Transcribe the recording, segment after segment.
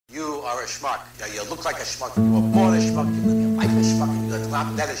you're a schmuck. You look like a schmuck. You were born a schmuck. You live your life a schmuck. And you're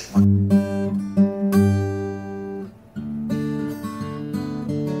not dead a schmuck.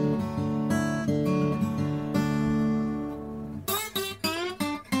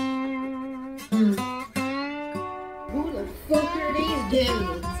 Who the fuck are these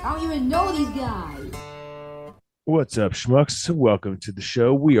dudes? I don't even know these guys. What's up, schmucks? Welcome to the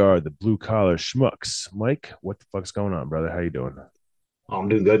show. We are the Blue Collar Schmucks. Mike, what the fuck's going on, brother? How you doing? Oh, I'm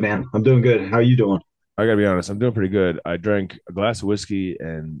doing good, man. I'm doing good. How you doing? I gotta be honest, I'm doing pretty good. I drank a glass of whiskey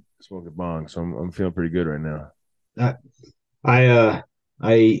and smoked a bong, so I'm feeling pretty good right now. I,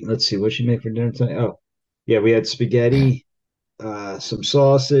 I let's see, what you make for dinner tonight? Oh, yeah, we had spaghetti, some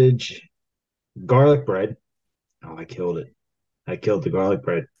sausage, garlic bread. Oh, I killed it. I killed the garlic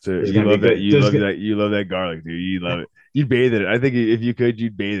bread. So It's you gonna be love that, good. This is good. you love that garlic, dude. You love it. You'd bathe in it. I think if you could,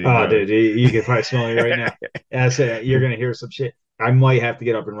 you'd bathe in Oh, garlic. dude, you can probably smell me right now. And I said you're gonna hear some shit. I might have to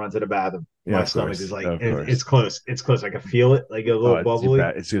get up and run to the bathroom. Yeah, My of stomach course. is like Of it's course. close. It's close. I can feel it, like a Oh, little it's bubbly.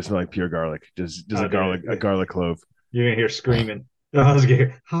 bad. It's gonna smell like pure garlic. Just Oh, a dude, garlic clove. you're gonna hear screaming. I was gonna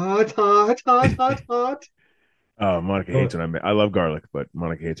hear hot, hot, hot, hot, hot. Oh, Monica Oh, hates when I make. I love garlic, but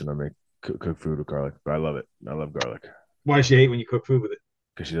Monica hates when I make cook food with garlic. But I love it. I love garlic why does she hate when you cook food with it?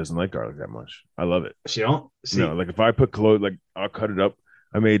 because she doesn't like garlic that much. I love it. She don't No, see. like if I put clove, like I'll cut it up.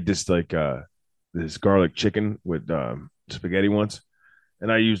 I made this garlic chicken with spaghetti once,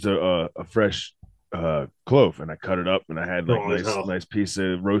 and I used a fresh clove, and I cut it up, and I had like Oh, as hell. nice piece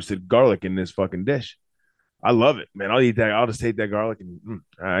of roasted garlic in this fucking dish. I love it, man. I'll eat that. I'll just take that garlic and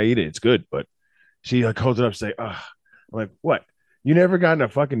I eat it. It's good, but she like holds it up, say, "Ah," I'm like, "What? You never gotten a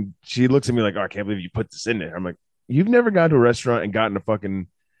fucking?" She looks at me like, "Oh, I can't believe you put this in there." I'm like, "You've never gone to a restaurant and gotten a fucking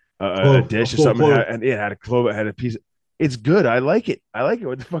a Clove, a dish or full something, clove. and it had a clove, it had a piece. It's good. I like it. I like it.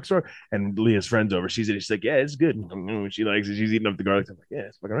 What the fuck's wrong?" And Leah's friends over. She's like, "Yeah, it's good." She likes it. She's eating up the garlic. I'm like, "Yeah,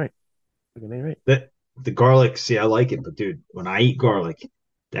 it's fucking right. Fucking ain't right." The garlic, see, I like it, but dude, when I eat garlic,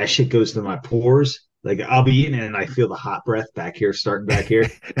 that shit goes through my pores. Like I'll be eating it and I feel the hot breath back here, starting back here,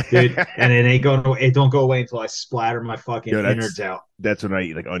 dude. And it ain't going. It don't go away until I splatter my fucking Yo, innards out. that's when I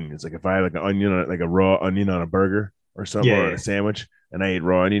eat like onions. Like if I have like an onion, like a raw onion on a burger or something, Yeah, or on a yeah, sandwich, and I eat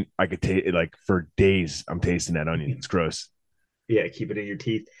raw onion, I could taste it like for days. I'm tasting that onion. It's gross. yeah. Keep it in your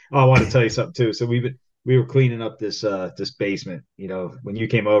teeth. Oh, I want to tell you something too. So we were cleaning up this basement. You know, when you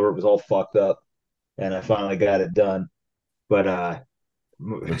came over, it was all fucked up, and I finally got it done. But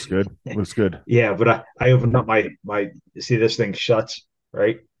Looks good. Looks good. yeah, but I opened up my see this thing shuts,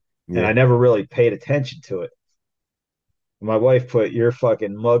 right? And I Yeah. never really paid attention to it. My wife put your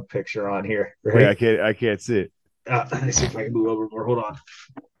fucking mug picture on here, Wait, right? I can't see it. Let me see if I can move over more. Hold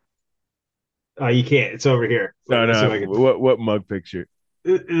on. You can't. It's over here. Wait, No, let's see no. if I can. What mug picture?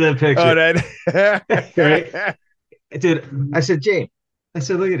 The Oh, picture, right? that. Dude, I said, Jane, I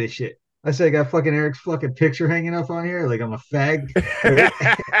said, look at this shit. I said, I got fucking Eric's fucking picture hanging up on here, like I'm a fag,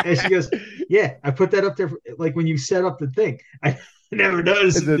 right? And she goes, yeah, I put that up there, like when you set up the thing. I never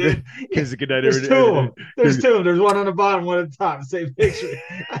noticed it, dude. Kiss a goodnight There's two of them. There's every two of them. There's one on the bottom, one at the top. Same picture.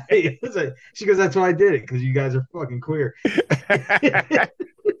 She goes, that's why I did it because you guys are fucking queer.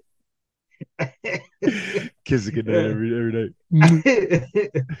 kiss a goodnight every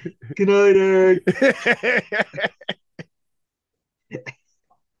Good night, Eric. night.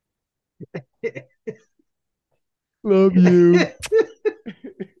 Love you.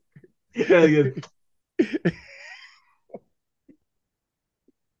 Yeah, good.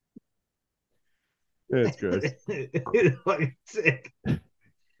 That's gross. Fucking sick.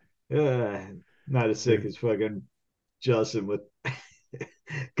 Uh, not as sick as fucking Justin with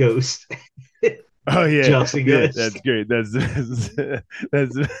Ghost. Oh yeah, Justin yeah, Ghost. that's great.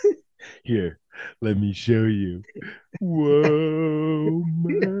 That's here. Let me show you. Whoa,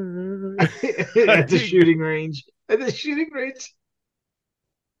 man. At the shooting range. At the shooting range.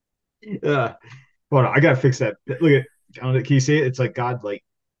 Uh, hold on, I gotta fix that. Look at can you see it? It's like God like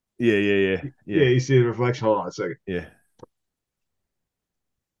yeah, Yeah. you see the reflection. Hold on a second. Yeah.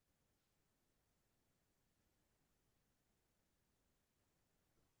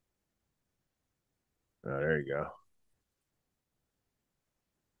 Oh, there you go.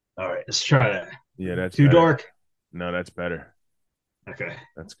 All right, let's try that. Yeah, that's Too better. dark? No, that's better. Okay.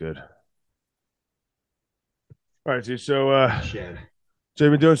 That's good. All right, dude. So, Shed. so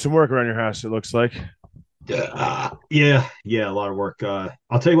you've been doing some work around your house. It looks like. Yeah, a lot of work.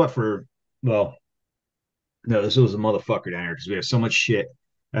 I'll tell you what, well, no, this was a motherfucker down here because we have so much shit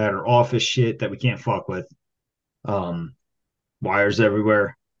at our office shit that we can't fuck with. Um, Wires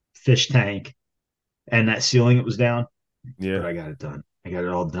everywhere, fish tank, and that ceiling it was down, but Yeah. I got it done. I got it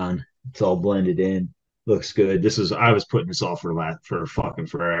all done. It's all blended in. looks good. I was putting this off for fucking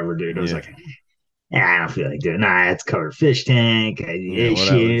forever, dude. I was Yeah. like, I don't feel like doing. Nah, it's covered fish tank. Yeah. Well,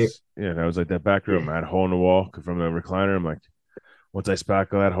 Shit. that was like that back room. Yeah. I had a hole in the wall from the recliner. I'm like, once I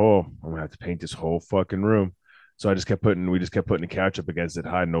spackle that hole, I'm gonna have to paint this whole fucking room. So we just kept putting the couch up against it,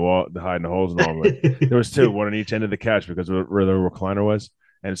 hiding the wall, hiding the holes and all. Like there was two, one on each end of the couch because where the recliner was,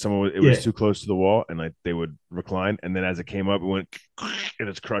 and it was Yeah. too close to the wall, and like they would recline, and then as it came up, it went and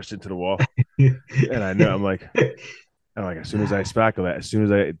it's crushed into the wall. And I know I'm like, as soon as I spackle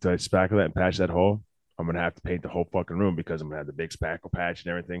that, and patch that hole, I'm gonna have to paint the whole fucking room because I'm gonna have the big spackle patch and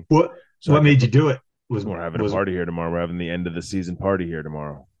everything. What So I what kept made you do it? we're having a Was party here tomorrow. We're having the end of the season party here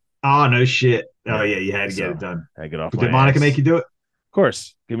tomorrow. Oh no shit. Oh Yeah. yeah, you had to get So it done. I get off But my did Monica make ass. you do it? Of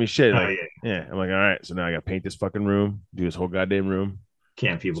course, give me shit. Oh Like, yeah. yeah. I'm like, all right. So now I got to paint this fucking room, do this whole goddamn room.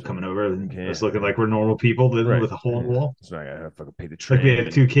 Can't people So coming over and can't, us looking yeah. like we're normal people living Right. with a hole in the Yeah. wall? So now I got to fucking paint the Like we trim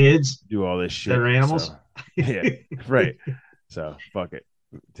have two and kids do all this that shit. are animals. So yeah, right. So fuck it.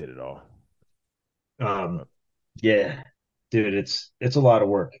 Did it all. um But, yeah. Dude, it's a lot of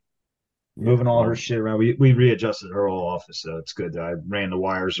work. yeah. Moving all her Well, shit around. We readjusted her whole office, so it's good. I ran the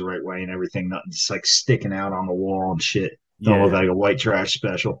wires the right way and everything. Nothing's like sticking out on the wall and shit. Don't look yeah. like a white trash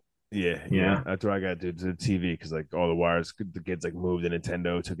special. Yeah, Yeah. That's what I got to do to the TV because like all the wires, the kids like moved the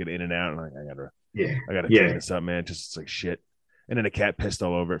Nintendo, took it in and out, and like Yeah. I gotta clean Yeah. this up, man. Just it's like shit. And then a cat pissed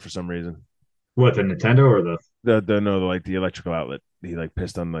all over it for some reason. What, the Nintendo or the The electrical outlet. He like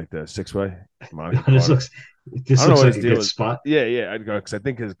pissed on like the 6-way. Monica this caught it. looks I this don't know looks what like his a deal good is. spot. Yeah. I'd go because I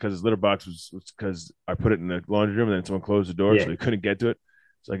think because his litter box was because I put it in the laundry room and then someone closed the door, Yeah. so he couldn't get to it.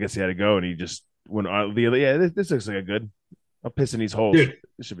 So I guess he had to go, and he just went. This looks like a good. I'll piss in these holes. Dude,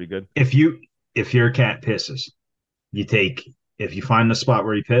 This should be good. if your cat pisses, you take if you find the spot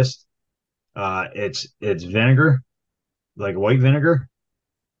where he pissed, it's vinegar, like white vinegar,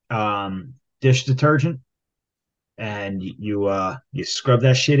 dish detergent, and you scrub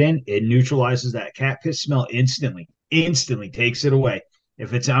that shit in. It neutralizes that cat piss smell instantly. Instantly takes it away.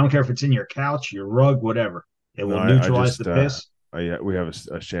 If it's I don't care if it's in your couch, your rug, whatever. It No, will I neutralize just the piss. we have a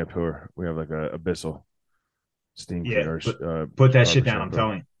shampooer. We have like a Bissell steam Yeah, cleaner put that shit barber down. I'm shampoo.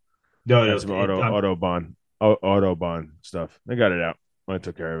 telling you. No, Had no, some autobahn stuff. They got it out. I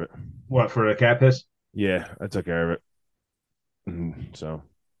took care of it. what for the cat piss? Yeah, I took care of it. So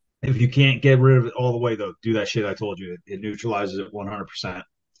If you can't get rid of it all the way, though, do that shit I told you. It neutralizes it 100%.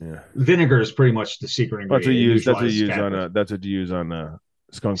 yeah, Vinegar is pretty much the secret that's what ingredient. you It use. That's what you neutralizes use cat on piss. that's what you use on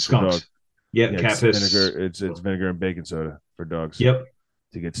skunks for dog. Skunks. Yep, Yeah, cat it's piss. vinegar. It's vinegar and baking soda for dogs Yep.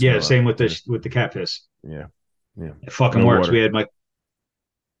 to get Yeah, smell same out. with the cat piss. Yeah, yeah. It fucking No works. water. We had my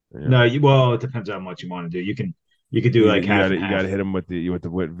Yeah. no. Well, it depends on how much you want to do. You could do like half and You got half. to hit them with the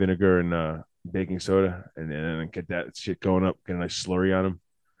wet vinegar and baking soda, and then get that shit going up, get a nice slurry on them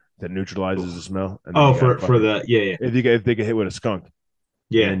that neutralizes the smell. And then Oh, you got for the yeah if they get hit with a skunk, and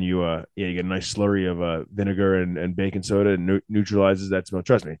yeah then you get a nice slurry of vinegar and baking soda and neutralizes that smell.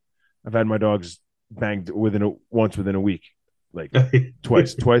 Trust me, I've had my dogs banged once within a week, like yeah.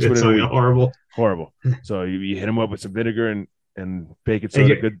 twice It's within a like week. horrible. Horrible. So you hit them up with some vinegar and baking And soda.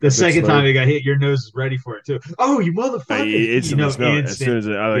 the A good second time slurry. you got hit, your nose is ready for it too. Oh, you I motherfucker! You instantly know, smell it as soon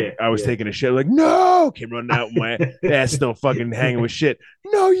instant. as Yeah, I was yeah. taking a shit. Like no, came running out with my ass still fucking hanging with shit.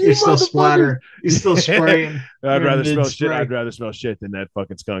 No, you You're still motherfuckers. splattering. You're still spraying. I'd You're rather smell shit. mid-spray. I'd rather smell shit than that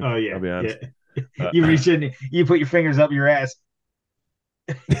fucking skunk. Oh yeah, I'll be yeah. honest. Uh, You reach in, you put your fingers up your ass.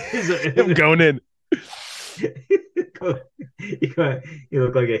 I'm going in. You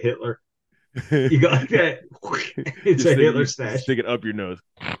look like a Hitler. You got like that. It's a Hitler stash. Stick it up your nose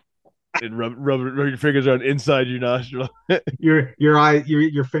and rub your fingers on inside your nostril.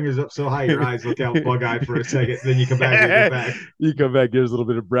 Your fingers up so high, your eyes look out bug eyed for a second. Then you come back and you go back. You come back, there's a little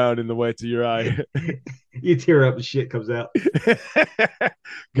bit of brown in the whites of your eye. You tear up and shit comes out. Good.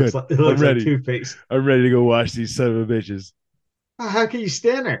 It looks I'm like ready. toothpaste. I'm ready to go wash these son of a bitches. Oh, how can you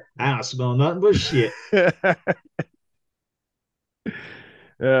stand there? I don't smell nothing but shit.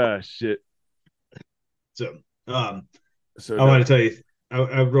 Ah, shit. So, So I want to tell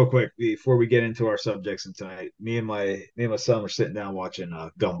you, real quick before we get into our subjects and tonight. Me and my son were sitting down watching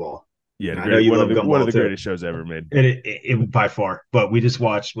Gumball. yeah, I know you love Gumball one of the too. greatest shows ever made. It by far, but we just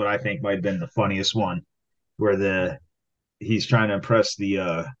watched what I think might have been the funniest one, where he's trying to impress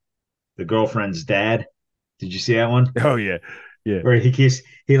the girlfriend's dad. Did you see that one? Oh yeah, yeah. Where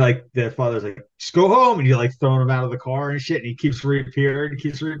the father's like, just go home, and he like throwing him out of the car and shit, and he keeps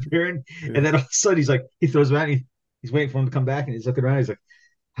reappearing, and then all of a sudden he throws him out, and he's waiting for him to come back, and he's looking around, he's like,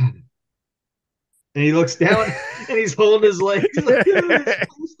 and he looks down, and he's holding his legs, like,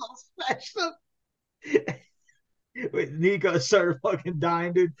 he's all smashed up. Nico started fucking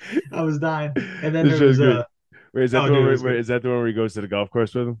dying, dude. I was dying. And then This there show's was great. Wait, is that oh the one dude, it was where good. is that the one where he goes to the golf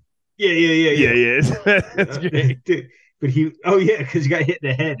course with him? Yeah, yeah, Yeah, yeah, yeah. That's yeah. great. Dude, but he oh yeah, because he got hit in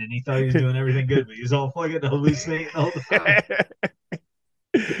the head and he thought he was doing everything good, but he was all fucking hallucinating the whole time.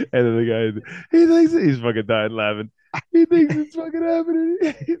 And then the guy, he thinks he's fucking dying laughing. He thinks it's fucking happening.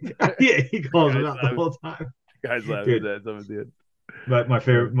 Yeah, he calls him Guys out the laughing. whole time. Guys laughing at Dude, that stuff at the end. but my Uh,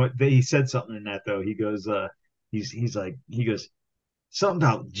 favorite he said something in that though. He goes, he's like he goes, something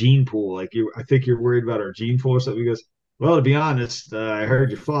about gene pool. Like you, I think you're worried about our gene pool or something. He goes, well, to be honest, I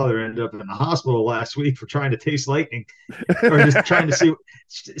heard your father ended up in the hospital last week for trying to taste lightning, or just trying to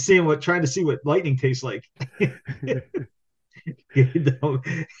trying to see what lightning tastes like.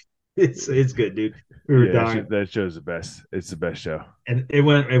 It's good, dude. We were yeah, dying, that show's the best. It's the best show. and it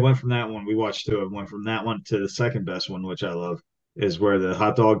went from that one we watched to it went from that one to the second best one, which I love, is where the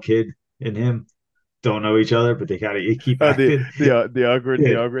hot dog kid and him don't know each other, but they gotta keep Oh, acting. the Yeah,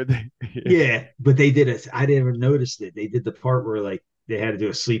 awkward thing. yeah, but they did it. I didn't even notice it. They did the part where like they had to do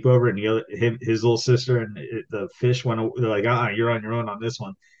a sleepover, and his little sister, and the fish went. They're like, you're on your own on this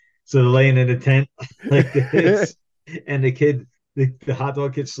one. So they're laying in a tent like this, and the hot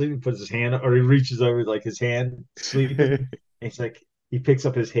dog kid sleeping, puts his hand, or he reaches over like his hand sleeping, and he's like, he picks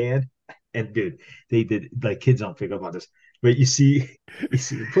up his hand, and dude, they did like kids don't pick up on this, but you see,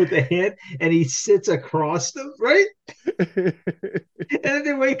 him put the hand, and he sits across them, right? And then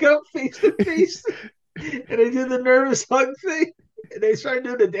they wake up face to face and they do the nervous hug thing and they start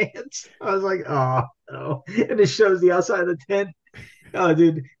doing the dance. I was like, oh no. And it shows the outside of the tent. Oh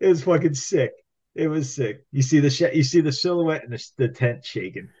dude, it was fucking sick. It was sick. You see the silhouette and the tent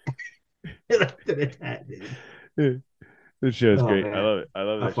shaking. This show's Oh great. I man. love it. I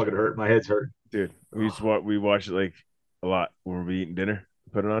love I that fucking show, hurt. My head's hurting. dude. Oh. We watch it like a lot when we're eating dinner.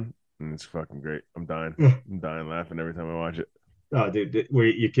 Put it on, and it's fucking great. I'm dying. I'm dying laughing every time I watch it. Oh dude, were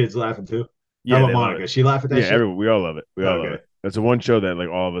your kids laughing too? How Yeah, about they love it. Monica? She laugh at that Yeah, shit? everyone. We all love it. We all love Okay. it. That's the one show that like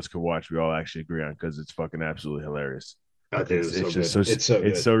all of us could watch. We all actually agree on because it's fucking absolutely hilarious. Oh dude, it was It's so just good. so It's so it's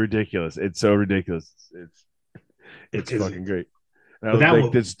good. so ridiculous. It's so ridiculous. It It's is, fucking great. And I but was that like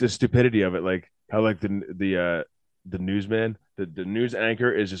one, this the stupidity of it, like how like the newsman, the news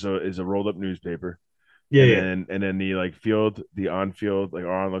anchor is a rolled up newspaper, yeah, yeah. and then the on field like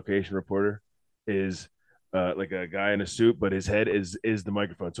our on location reporter is like a guy in a suit, but his head is the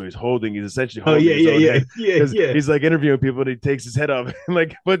microphone. So he's essentially Oh holding yeah, his yeah, own yeah, head yeah, because yeah. he's like interviewing people and he takes his head off and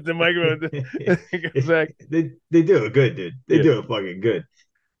like puts the microphone and goes back. They do it good, dude. They Yeah, do it fucking good.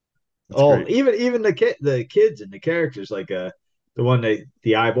 it's Oh, great. even the kids and the characters, like the one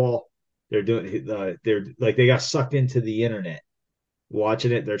the eyeball, they're like they got sucked into the internet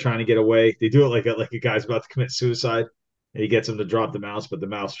watching it. They're trying to get away. They do it like a guy's about to commit suicide, and he gets him to drop the mouse, but the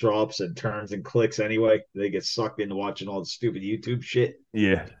mouse drops and turns and clicks anyway. They get sucked into watching all the stupid YouTube shit.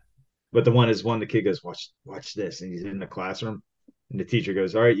 Yeah. But the kid goes, watch this, and he's in the classroom, and the teacher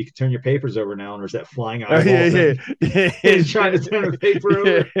goes, all right, you can turn your papers over now, and there's that flying Oh eyeball yeah, thing. yeah, He's trying to turn a paper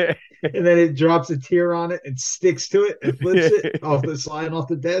over, yeah. and then it drops a tear on it and sticks to it and flips it off the slide off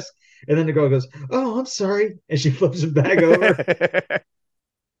the desk. And then the girl goes, oh, I'm sorry, and she flips it back over.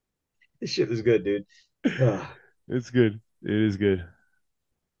 This shit is good, dude. It's good. It is good.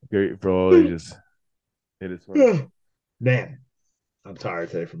 Great for all ages. It is funny. Man, I'm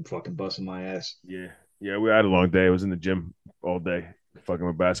tired today from fucking busting my ass. Yeah. Yeah, we had a long day. I was in the gym all day, fucking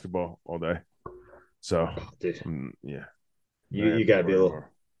with basketball all day. So, Oh, dude, yeah. I you have to gotta go be a little. tomorrow.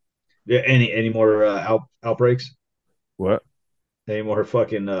 Yeah, any more outbreaks? What? Any more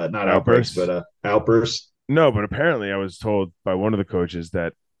fucking not outbreaks, but Outbursts? outbursts? No, but apparently I was told by one of the coaches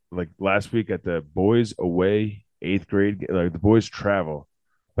that like last week at the boys away eighth grade, like the boys travel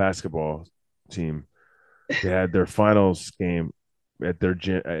basketball team, they had their finals game at their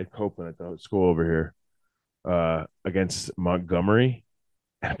gym at Copeland at the school over here against Montgomery.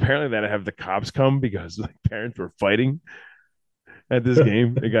 And apparently that have the cops come because like parents were fighting at this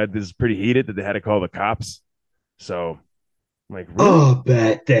game. It got this pretty heated that they had to call the cops. So I'm like, really? Oh,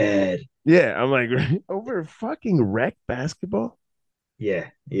 bet dad. Yeah, I'm like over fucking rec basketball. Yeah,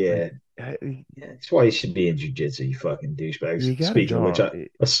 Like, yeah. I, Yeah, that's why you should be in jujitsu, you fucking douchebags. you got to Speaking of which, draw.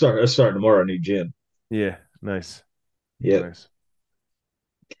 let's start tomorrow, a new gym. Yeah, nice, Yep. nice.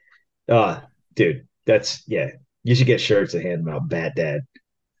 Uh, dude, that's yeah. You should get shirts that hand them out. Bad dad.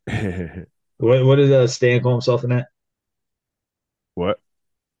 What did Stan call himself in that? What?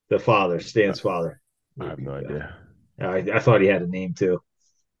 The father, I Stan's father. I have no idea. I thought he had a name too.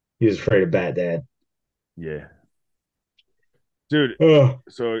 He was afraid of Bat Dad. Yeah, dude. Oh,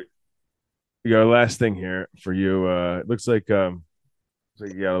 So you got a last thing here for you. It looks like you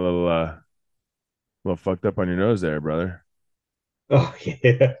got a little A little fucked up on your nose there, brother. Oh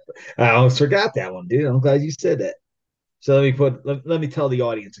yeah, I almost forgot that one, dude. I'm glad you said that. So let me tell the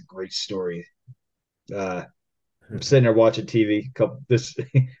audience a great story. Uh, I'm sitting there watching TV. Couple this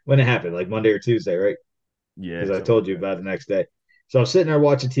when it happened, like Monday or Tuesday, right? Yeah, Because I something told like you that. about the next day. So I'm sitting there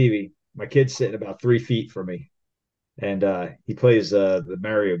watching TV. My kid's sitting about 3 feet from me, and he plays the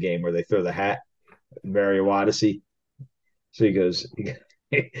Mario game where they throw the hat, Mario Odyssey. So he goes,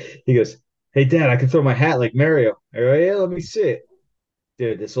 "Hey, Dad, I can throw my hat like Mario." I go, "Yeah, let me see it."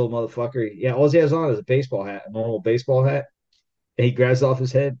 Dude, this old motherfucker. Yeah, all he has on is a baseball hat, a normal baseball hat. And he grabs it off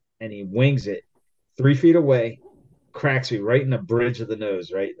his head and he wings it 3 feet away, cracks me right in the bridge of the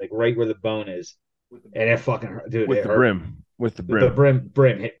nose, right? Like right where the bone is. And it fucking hurt. Dude, With it the hurt. brim. With the The brim.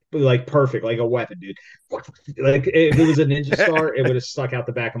 brim hit like perfect, like a weapon, dude. Like if it was a ninja star, it would have stuck out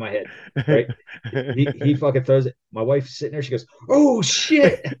the back of my head, right? He fucking throws it. My wife's sitting there. She goes, "Oh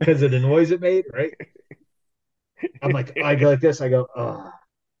shit," because of the noise it made, right? I'm like, I go like this. I go, oh.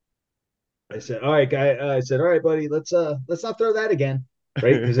 I said, all right, guy. I said, all right, buddy. Let's not throw that again,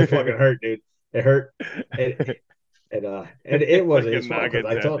 right? Because it fucking hurt, dude. It hurt. And it wasn't his Fucking fault knock because it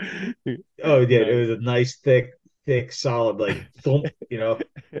I down. told. Oh, yeah, it Knock. was a nice, thick, solid, like thump,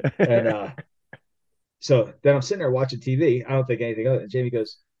 And so then I'm sitting there watching TV. I don't think anything of it. And Jamie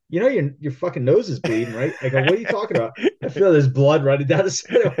goes, your fucking nose is bleeding, right? I go, what are you talking about? I feel there's blood running down the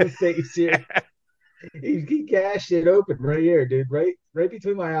side of my face here. He gashed it open right here, dude. Right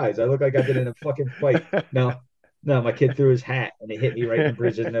between my eyes. I look like I've been in a fucking fight. No, no, my kid threw his hat and it hit me right in the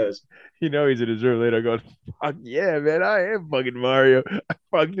bridge of the nose. You know he's in his room later going, fuck yeah, man, I am fucking Mario. I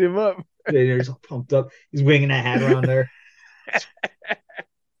fucked him up. He's all pumped up. He's winging that hat around there.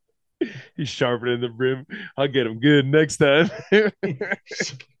 He's sharpening the brim. I'll get him good next time.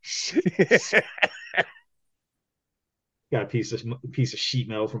 Got a piece of sheet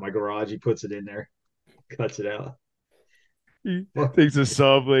metal from my garage. He puts it in there, cuts it out. He Fuck. takes a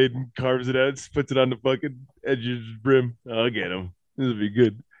saw blade and carves it out, puts it on the fucking edge of his brim. I'll get him. This will be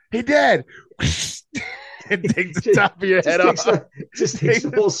good. Hey, Dad. It takes the just, top of your just head takes off. the just takes Takes the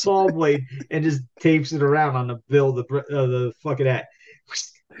the, whole saw blade and just tapes it around on the bill of the fucking hat.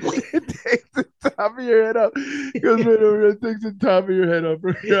 it takes the top of your head off. Goes right over there, takes the top of your head off.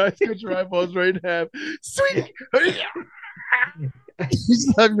 Your eyes cut your eyeballs right in half. Sweet. You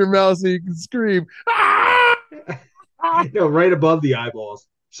slap your mouth so you can scream. No, right above the eyeballs,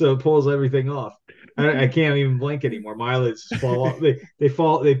 so it pulls everything off. I can't even blink anymore. My eyelids just fall off. They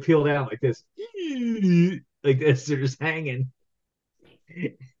fall. They peel down like this, like this. They're just hanging.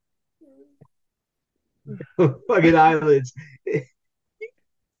 Fucking eyelids.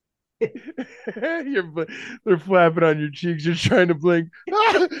 They're flapping on your cheeks. You're trying to blink.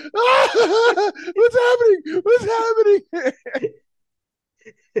 What's happening? What's happening?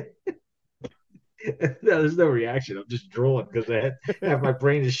 No, there's no reaction. I'm just drooling because half my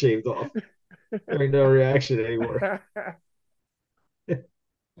brain is shaved off. There ain't no reaction anymore.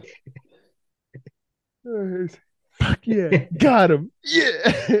 Fuck yeah, got him.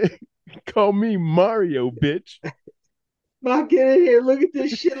 Yeah, call me Mario, bitch. Mom, get in here. Look at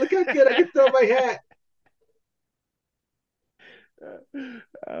this shit. Look how good I can throw my hat.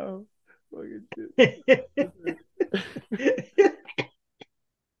 Oh, fucking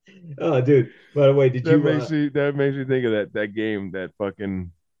Oh, dude. By the way, did that you makes me that makes me think of that game, that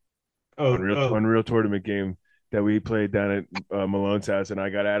fucking oh Unreal tournament game that we played down at Malone's house, and I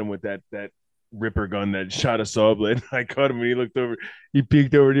got at him with that ripper gun that shot a saw blade. I caught him and he looked over, he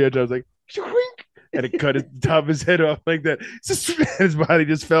peeked over the edge. I was like, "Shwink," and it cut his top of his head off like that. His body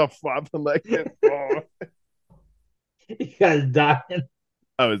just fell flopping like that. Oh, you guys dying?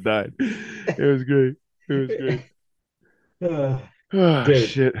 I was dying. It was great. It was great. Uh, Oh dude,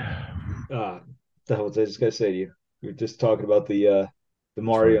 shit. the hell was I just gonna say to you? We were just talking about the It's funny.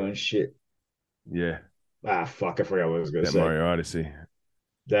 Mario and shit. Yeah, Fuck, I forgot what I was gonna that say. Mario Odyssey.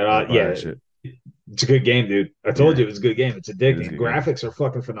 That Gotta buy that yeah, shit. it's a good game, dude. I told Yeah, you it was a good game. It's it is a addicting. good game. Graphics are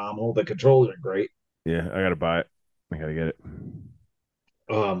fucking phenomenal. The controls are great. Yeah, I gotta buy it. I gotta get it.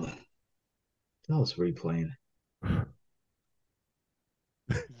 What else were you playing?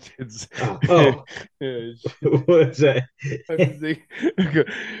 It's Oh, yeah, what's that?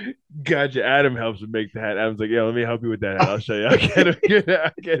 gotcha. Adam helps me make the hat. Adam's like, yeah, let me help you with that hat. I'll show you. I'll get it.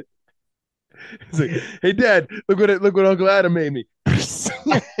 I'll get it. It's like, hey, Dad, look what Uncle Adam made me.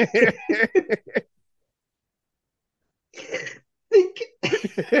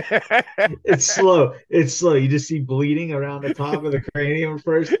 It's slow. It's slow. You just see bleeding around the top of the cranium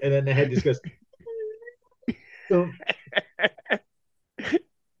first, and then the head just goes. Boom.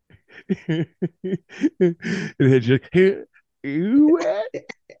 And then you're like, here, you at?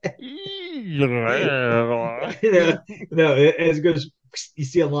 No, as it goes, you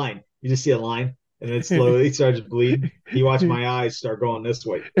see a line. You just see a line, and then slowly starts bleeding. You watch my eyes start going this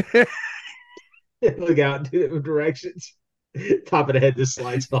way. Look out in different directions. Top of the head just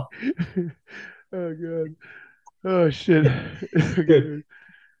slides off. Oh god. Oh shit. Dude.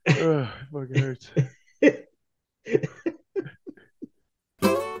 Oh, it fucking hurts.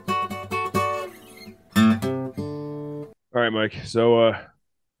 All right, Mike. So you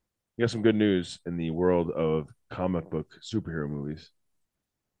got some good news in the world of comic book superhero movies.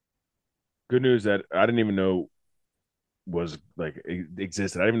 Good news that I didn't even know was like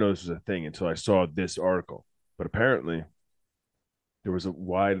existed. I didn't even know this was a thing until I saw this article. But apparently there was a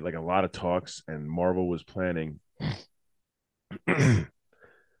lot of talks, and Marvel was planning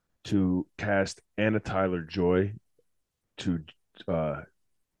to cast Anna Taylor-Joy to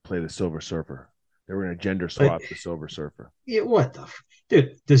play the Silver Surfer. They were going to gender swap the Silver Surfer. Yeah, what the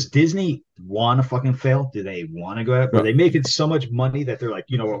dude? Does Disney want to fucking fail? Do they want to go out? Are No, they making so much money that they're like,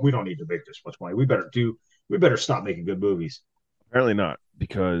 you know what? We don't need to make this much money. We better stop making good movies. apparently not,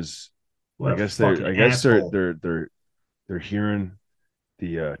 because What I a guess fucking I guess asshole. they're hearing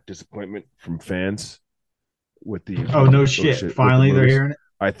the disappointment from fans with the Oh no bullshit shit! with the Finally, they're movies. hearing it.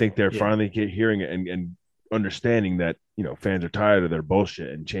 I think they're Yeah, finally hearing it and understanding that fans are tired of their bullshit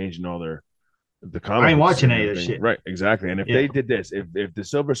and changing all the I comic ain't books watching and any of this everything. shit. Right, exactly. And if Yeah. they did this, if the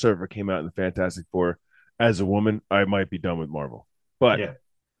Silver Surfer came out in the Fantastic Four as a woman, I might be done with Marvel. But Yeah.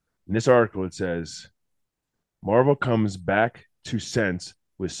 in this article, it says Marvel comes back to sense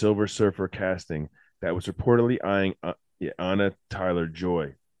with Silver Surfer casting that was reportedly eyeing Anna Tyler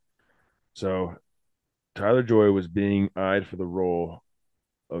Joy. So Tyler Joy was being eyed for the role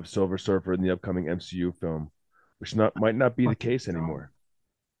of Silver Surfer in the upcoming MCU film, which might not be the Fucking case dumb. anymore.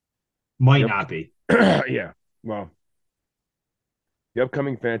 Might Yep. not be. Yeah. Well, the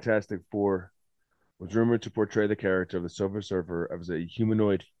upcoming Fantastic Four was rumored to portray the character of the Silver Surfer as a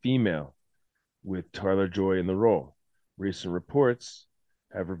humanoid female with Tyler Joy in the role. Recent reports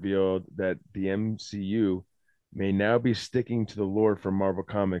have revealed that the MCU may now be sticking to the lore from Marvel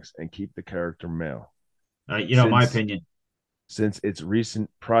Comics and keep the character male. My Since opinion. since its recent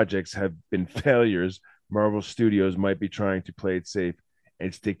projects have been failures, Marvel Studios might be trying to play it safe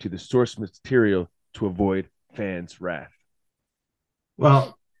and stick to the source material to avoid fans' wrath.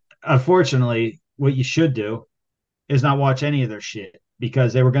 Well, unfortunately, what you should do is not watch any of their shit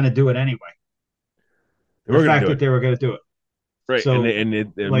because they were going to do it anyway. They The were going to fact do that it. they were going to do it. Right. And,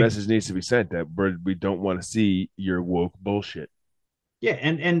 So, the like, message needs to be sent that we don't want to see your woke bullshit. yeah,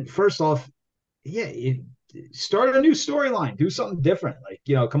 and first off, yeah, start a new storyline, do something different.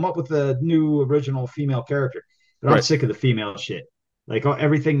 Like, come up with a new original female character. But I'm Right. sick of the female shit. Like,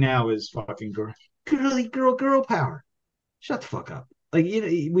 everything now is fucking girl power. Shut the fuck up. Like,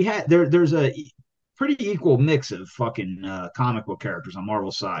 we had there's a pretty equal mix of fucking comic book characters on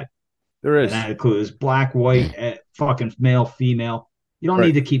Marvel's side. There And is. that includes black, white, fucking male, female. You don't Right.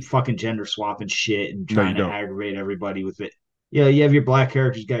 need to keep fucking gender swapping shit and No, you trying to don't. aggravate everybody with it. Yeah, you have your black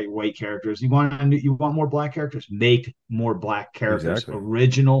characters, you got your white characters. You want more black characters? Make more black characters. Exactly.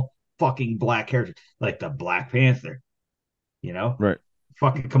 Original fucking black characters. Like the Black Panther. You know? Right.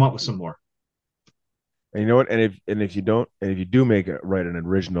 Fucking come up with some more. And you know what? And if you don't, and if you do make it right, an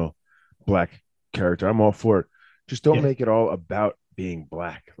original black character, I'm all for it. Just don't Yeah. make it all about being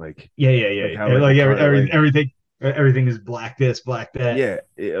black. Like Yeah. how Like like everything is black this, black that.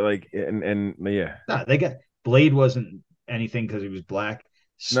 yeah, like and yeah. No, they got Blade wasn't anything because he was black.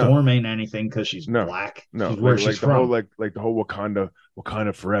 No, Storm ain't anything because she's no, black. no. She's where she's The whole from. like the whole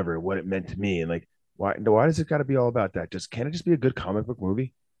Wakanda forever, what it meant to me, and like why does it got to be all about that? Can it just be a good comic book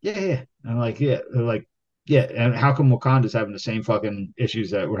movie? Yeah. And they're like, yeah. And how come Wakanda's having the same fucking issues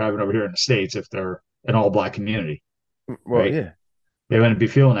that we're having over here in the States if they're an all black community, Well, right? yeah. They wouldn't be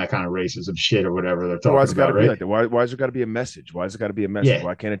feeling that kind of racism shit or whatever they're So why's talking it got to about, be right? like that? Why is it got to be a message? Why has it got to be a message? Yeah.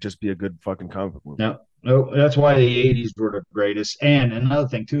 Why can't it just be a good fucking comic book movie? No, that's why the '80s were the greatest. And another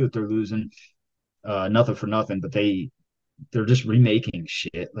thing too that they're losing, nothing for nothing, but they're just remaking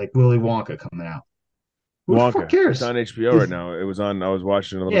shit like Willy Wonka coming out. Who the fuck Wonka. It's cares? on HBO right Is now. It was on. I was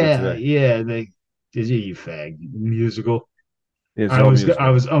watching a little bit Yeah, today. yeah. They did you fag musical. It's I all was musical. I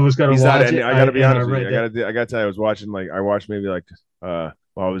was gonna He's not. watch And it. I got to be I honest with you. read that. I got to tell you, I watched maybe like while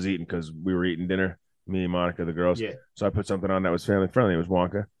I was eating because we were eating dinner. Me and Monica, the girls. Yeah, So I put something on that was family friendly. It was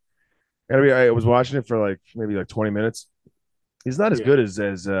Wonka. I was watching it for like maybe like 20 minutes. He's not as yeah. good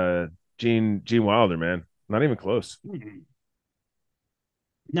as Gene Wilder, man. Not even close.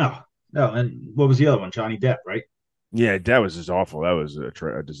 No, no. And what was the other one? Johnny Depp, right? Yeah, that was just awful. That was a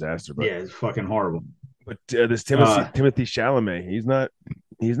disaster. Yeah, it's fucking horrible. But this Uh, Timothy Chalamet, he's not.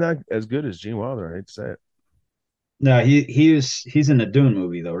 He's not as good as Gene Wilder. I hate to say it. No, he's in the Dune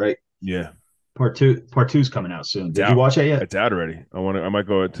movie though, right? Yeah, Part two's coming out soon. it's Did you out. watch that yet? It's out already. I might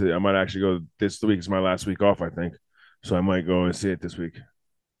go to. I might actually go this week. Is my last week off, I think. So I might go and see it this week.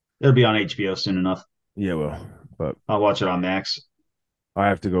 It'll be on HBO soon enough. Yeah, well, but I'll watch it on Max. I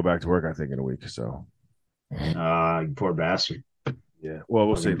have to go back to work. I think in a week. So You poor bastard. yeah. Well,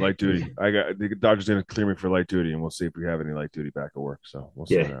 we'll see. Fucking- Light duty. I got the doctor's gonna clear me for light duty, and we'll see if we have any light duty back at work. So we'll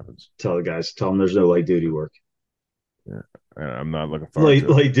see what Yeah. happens. Tell the guys, tell them there's no light duty work. Yeah, I'm not looking forward to it.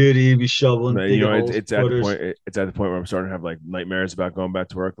 Light duty, you be shoveling, You digging know, holes, it's at the footers. point. It's at the point where I'm starting to have like nightmares about going back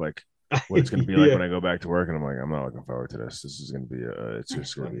to work. Like what it's going to be like Yeah. when I go back to work, and I'm like, I'm not looking forward to this. This is going to be. It's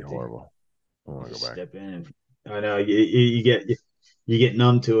just going to be Fucking horrible. I want to Just go back. step in. I know you get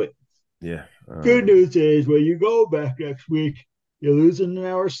numb to it. Yeah. Good news is when you go back next week, you're losing an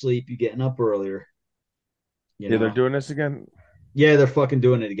hour of sleep. You're getting up earlier. You Yeah, they're know? doing this again. Yeah, they're fucking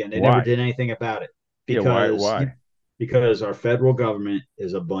doing it again. They Why? never did anything about it Yeah. Why? because Why? because our federal government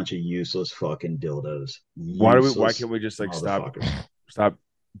is a bunch of useless fucking dildos. Why do we? Why Useless can't we just like stop motherfuckers. stop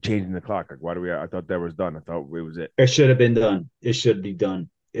changing the clock? Like, why do we? I thought that was done. I thought it was it. It should have been done. It should be done.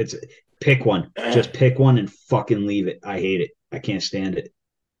 It's pick one. Just pick one and fucking leave it. I hate it. I can't stand it.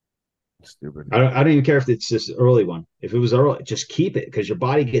 Stupid. I don't even care if it's this early one. If it was early, just keep it because your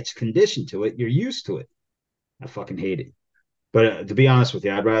body gets conditioned to it. You're used to it. I fucking hate it. But to be honest with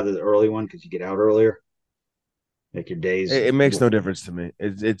you, I'd rather the early one because you get out earlier. Like your days. It makes no difference to me.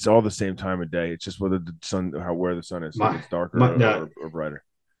 It's all the same time of day. It's just whether the sun, where the sun is, if it's darker No, or brighter.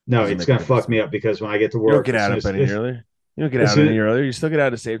 no, Doesn't it's make gonna a difference fuck to me me. up because when I get to You don't work, get out as up soon any as- earlier. You don't get as out soon- any earlier. You still get out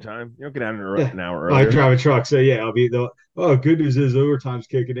at the same time. You don't get out yeah. an hour I earlier. drive a truck, so yeah, I'll be the. Oh, good news is overtime's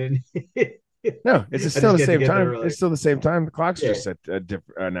kicking in. No, it's I still just the get to same get there time. early. It's still the same time. The clock's Yeah. just set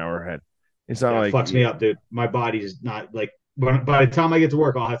an hour ahead. It's not That like fucks me up, dude. My body's not like. By the time I get to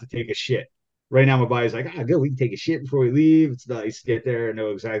work, I'll have to take a shit. Right now, my body's like, good, we can take a shit before we leave. It's nice to get there and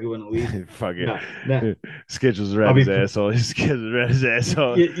know exactly when to leave. Fuck it. No. Sketches I'll red be- his asshole. Sketches red his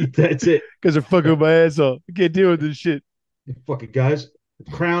asshole. That's it. Because they're fucking with my asshole. I can't deal with this shit. Fucking guys,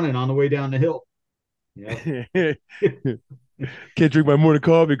 crowning on the way down the hill. Yeah. Can't drink my morning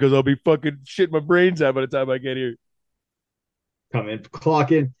coffee because I'll be fucking shitting my brains out by the time I get here. Come in,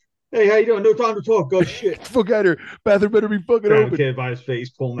 clock in. Hey, how you doing? No time to talk. Go shit. Fuck out here. Bathroom better be fucking Grab a open. kid by his face,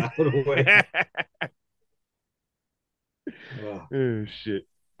 pull him out of the way. Oh shit.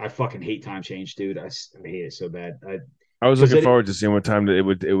 I fucking hate time change, dude. I hate it so bad. I was 'Cause looking it- forward to seeing what time that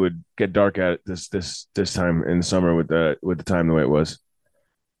it would get dark at this time in the summer with the time the way it was.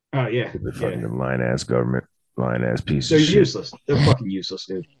 Oh yeah, The yeah. fucking lying ass government, lying ass piece They're of shit. useless. They're fucking useless,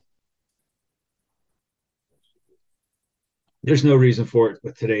 dude. There's no reason for it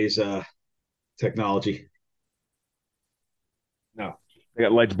with today's technology. No, they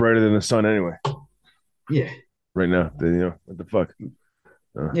got lights brighter than the sun anyway. Yeah, Right now, what the fuck?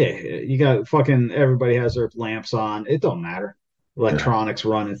 yeah. You got fucking everybody has their lamps on. It don't matter. Electronics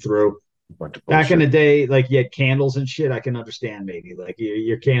running through. Bunch of Back in the bullshit. day, like you had candles and shit. I can understand maybe like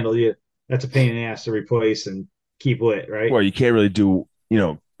your candle. That's a pain in the ass to replace and keep lit, right? Well, you can't really do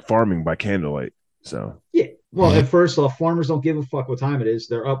farming by candlelight. So Yeah. Well, at first off, farmers don't give a fuck what time it is.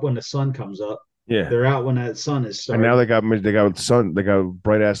 They're up when the sun comes up. yeah, They're out when that sun is and starting. now they got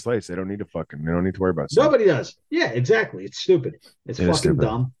bright ass lights. They don't need to worry about sun. Nobody does. Yeah, exactly. It's stupid. It's It is fucking stupid.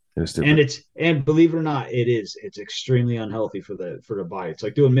 dumb. It's stupid. And and believe it or not, it is. It's extremely unhealthy for the body. It's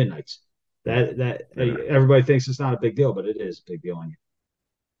like doing midnights. Everybody thinks it's not a big deal, but it is a big deal on you.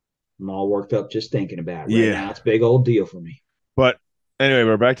 I'm all worked up just thinking about it. Right Yeah. now, it's a big old deal for me. But anyway,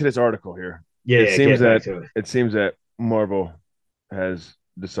 we're back to this article here. Yeah, It seems get back that- to it. It seems that Marvel has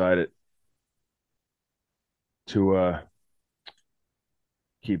decided to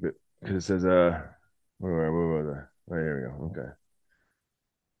keep it because it says where was I? Oh, here we go. Okay.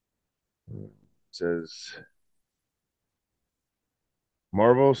 It says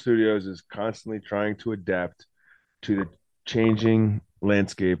Marvel Studios is constantly trying to adapt to the changing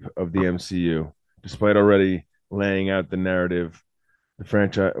landscape of the MCU, despite already laying out the narrative,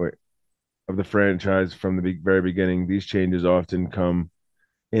 of the franchise from the very beginning. These changes often come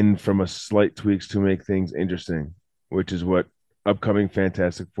in from a slight tweaks to make things interesting, which is what upcoming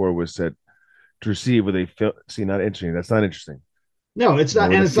Fantastic Four was set to receive with a film. See, not interesting. That's not interesting. No, it's not,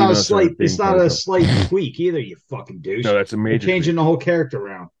 Well, and the it's not a females slight. are being It's not part a of it. slight tweak either. You fucking douche. No, that's a You're major changing tweak. the whole character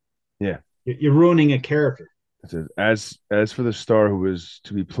around. Yeah. You're ruining a character. It says, as for the star who was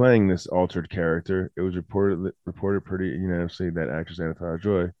to be playing this altered character, it was reported pretty unanimously that actress Anna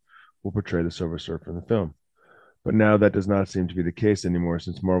Taylor-Joy will portray the Silver Surfer in the film. But now that does not seem to be the case anymore,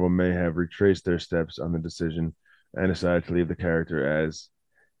 since Marvel may have retraced their steps on the decision and decided to leave the character as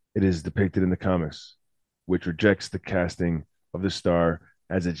it is depicted in the comics, which rejects the casting of the star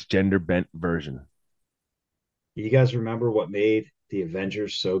as its gender bent version. You guys remember what made the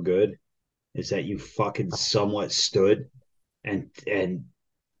Avengers so good? Is that you fucking somewhat stood and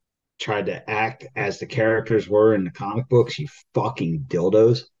tried to act as the characters were in the comic books. You fucking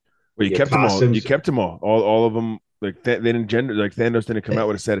dildos. Well, you Your kept them all. You costumes. kept them all of them. Like they didn't gender. Like Thanos didn't come out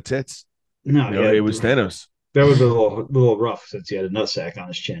with a set of tits. No, You know, yeah, it was Thanos. that was a little rough since he had a nutsack on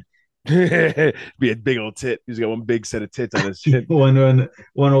his chin. Be a big old tit. He's got one big set of tits on his chin.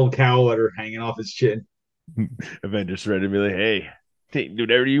 one old cow letter hanging off his chin. Avengers ready to be like, hey, do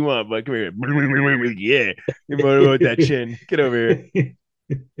whatever you want, but come here. Yeah, you motorboat that chin. Get over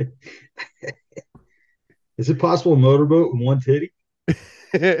Is it possible a motorboat with one titty?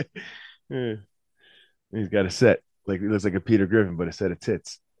 here. Yeah. He's got a set. Like it looks like a Peter Griffin, but a set of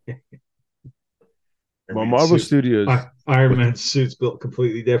tits. Well, Marvel Studios. Iron Man's suit's built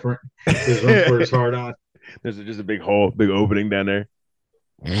completely different. There's room for his heart on. There's just a big hole, big opening down there.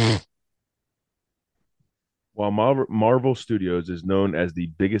 While Marvel Studios is known as the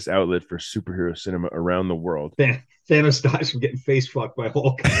biggest outlet for superhero cinema around the world, Thanos dies from getting face fucked by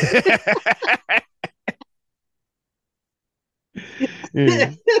Hulk.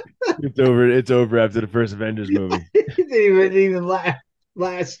 Yeah. It's over. It's over after the first Avengers movie. It didn't even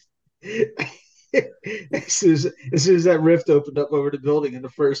last. As soon as that rift opened up over the building in the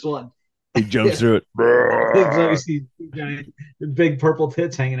first one, He jumps through it. you see giant, big purple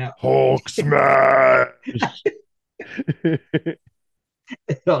tits hanging out. Hulk smash.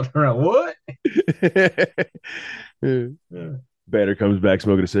 Around what? Banner comes back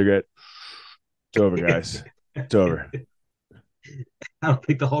smoking a cigarette. It's over, guys. It's over. I don't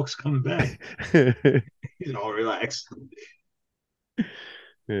think the Hulk's coming back. He's all relaxed.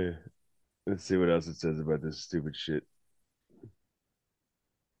 Yeah. Let's see what else it says about this stupid shit.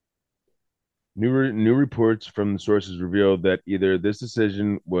 New reports from the sources revealed that either this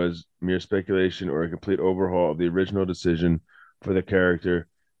decision was mere speculation or a complete overhaul of the original decision for the character,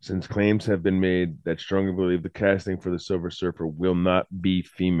 since claims have been made that strongly believe the casting for the Silver Surfer will not be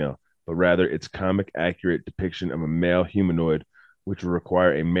female, but rather its comic accurate depiction of a male humanoid, which will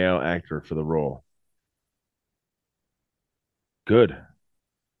require a male actor for the role. Good.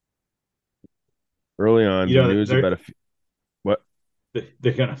 Early on, the news about what?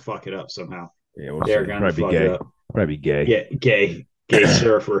 They're gonna fuck it up somehow. Yeah, we'll they're see. gonna fuck Gay. it up. Probably gay. Yeah, gay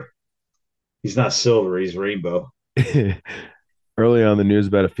surfer. He's not silver. He's rainbow. Early on, the news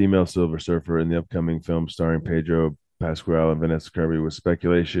about a female Silver Surfer in the upcoming film starring Pedro Pascal and Vanessa Kirby was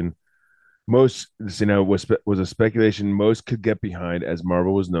speculation. Was a speculation most could get behind, as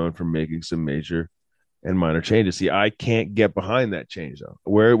Marvel was known for making some major and minor changes. See, I can't get behind that change though.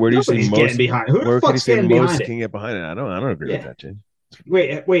 Where do you see most? Behind? Who where the fuck's can you say getting most behind can get behind it? I don't agree with that change.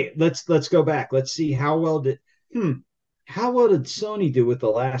 Wait. Let's go back. Let's see how well did Sony do with the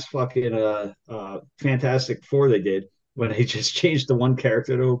last fucking Fantastic Four they did when they just changed the one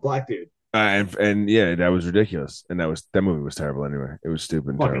character to a black dude. And yeah, that was ridiculous. And that movie was terrible anyway. It was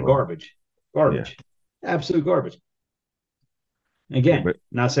stupid. Fucking garbage. Yeah. Absolute garbage. Again,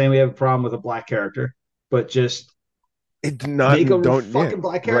 not saying we have a problem with a black character, but just make a fucking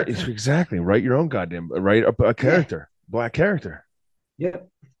black character. Right, exactly. Write your own goddamn a character, black character. Yep.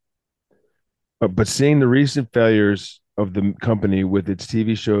 But seeing the recent failures of the company with its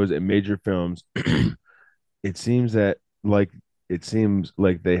TV shows and major films, it seems like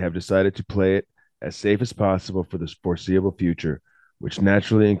they have decided to play it as safe as possible for the foreseeable future, which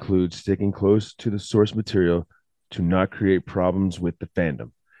naturally includes sticking close to the source material to not create problems with the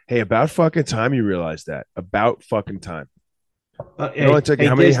fandom. Hey, about fucking time you realize that. About fucking time. How many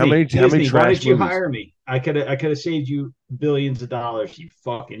trash why did you hire me? I could have saved you billions of dollars, you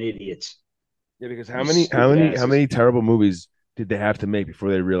fucking idiots. Yeah, because how many terrible movies did they have to make before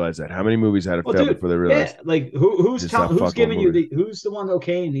they realized that? How many movies had to fail before they realized? Yeah, like who's giving you who's the one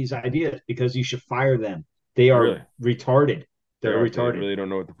okaying these ideas? Because you should fire them. They are retarded. They're retarded. They really don't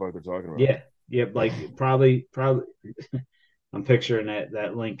know what the fuck they're talking about. Yeah, like probably. I'm picturing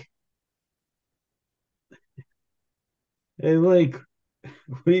that link. Hey, Link,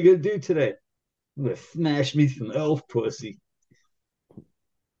 what are you gonna do today? I'm gonna smash me some elf pussy.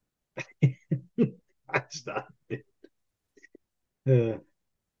 I stopped it.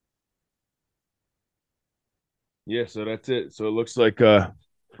 Yeah, so that's it. So it looks like that's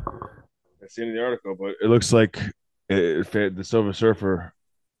the end of the article, but it looks like the Silver Surfer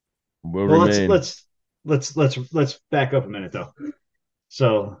will remain. Let's back up a minute though.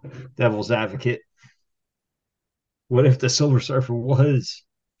 So, devil's advocate. What if the Silver Surfer was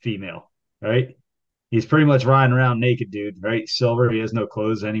female, right? He's pretty much riding around naked, dude. Right? Silver. He has no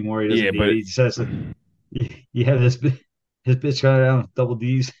clothes anymore. He Yeah, doesn't need it. but He says that you have this his bitch coming down with double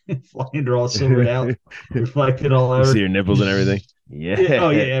D's, flying her all silvered out, you reflected all see over. your nipples and everything. Yeah, oh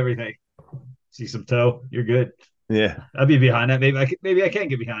yeah, Yeah, everything. See some toe, you're good. yeah. I'd be behind that. Maybe I can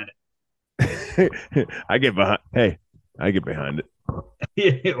get behind I get behind. Hey, I get behind it.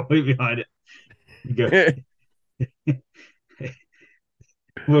 it. Yeah, way behind it. You go.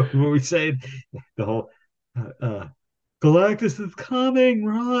 What we saying? The whole Galactus is coming,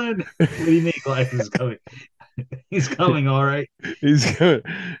 run. What do you mean Galactus is coming? He's coming, all right. He's going.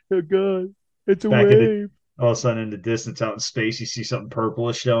 Oh God, it's a Back in the wave. all of a sudden in the distance out in space, you see something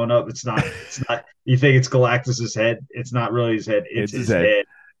purplish showing up. It's not you think it's Galactus's head. It's not really his head, it's It's his his head. head.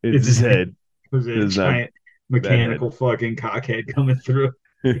 It's It's his his head. head. It was a It's not giant that head. mechanical fucking cockhead coming through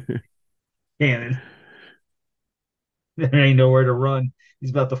cannon. There ain't nowhere to run. He's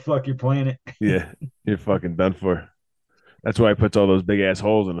about to fuck your planet. Yeah, you're fucking done for. That's why he puts all those big ass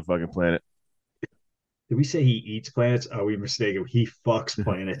holes in the fucking planet. Did we say he eats planets? Oh, we mistaken. He fucks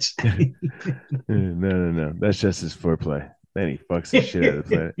planets. No. That's just his foreplay. Then he fucks the shit out of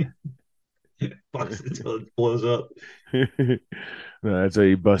the planet. Fucks it until it blows up. No, that's why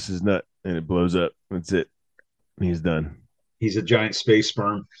he busts his nut and it blows up. That's it. He's done. He's a giant space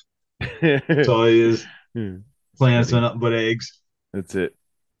sperm. That's all he is. Planets are nothing but eggs. That's it.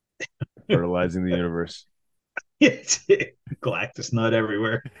 Fertilizing the universe. It's Galactus nut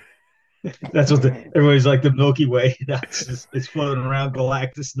everywhere. That's what everybody's like the Milky Way. It's floating around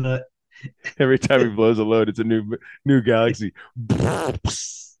Galactus nut. Every time he blows a load, it's a new galaxy.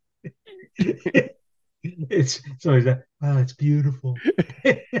 It's always like, wow, it's beautiful.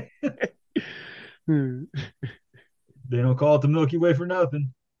 They don't call it the Milky Way for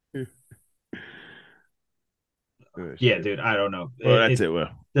nothing. Oh, Yeah, dude, I don't know. Well, that's it. Well,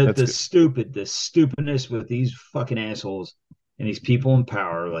 the that's the stupidness with these fucking assholes and these people in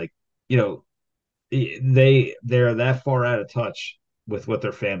power, like, you know, they're that far out of touch with what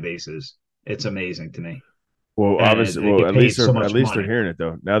their fan base is. It's amazing to me. well, And obviously, they well, get at paid least so they're much they're money. hearing it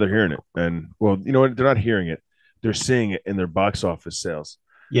though. Now they're hearing it, and well, you know what? They're not hearing it; they're seeing it in their box office sales,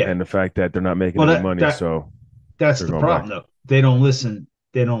 Yeah. and the fact that they're not making Well, any that money, that so that's they're the going problem back. though. They don't listen.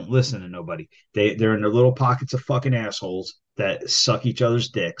 They don't listen to nobody. They're in their little pockets of fucking assholes that suck each other's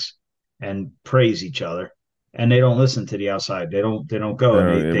dicks and praise each other, and they don't listen to the outside. They don't go and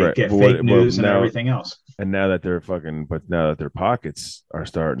they Yeah, they right. get But fake well news and now, everything else. and now that they're fucking, but now that their pockets are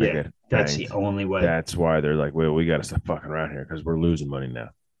starting to Yeah, get that's the banged, only way. that's why they're like, well, we got to stop fucking around here because we're losing money now.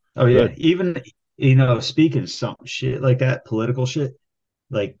 Oh yeah, Good. even speaking of some shit like that, political shit,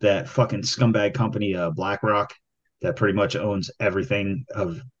 like that fucking scumbag company, BlackRock, that pretty much owns everything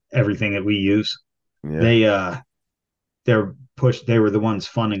that we use. Yeah. They they're pushed. They were the ones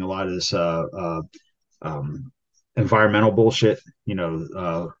funding a lot of this um, environmental bullshit.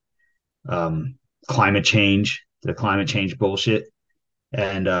 Climate change, the climate change bullshit,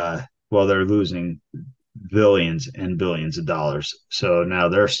 and well, they're losing billions and billions of dollars. So now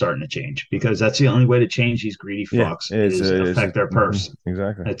they're starting to change because that's the only way to change these greedy Yeah. fucks is affect their Mhm. purse.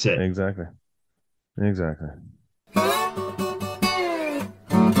 Exactly. That's it. Exactly. Exactly.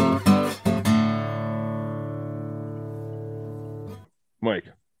 Mike,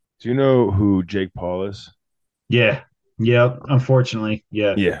 do you know who Jake Paul is? Yeah. Yeah. Unfortunately.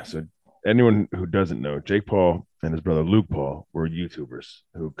 Yeah. Yeah. So anyone who doesn't know, Jake Paul and his brother Luke Paul were YouTubers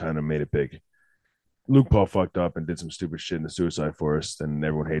who kind of made it big. Luke Paul fucked up and did some stupid shit in the suicide forest, and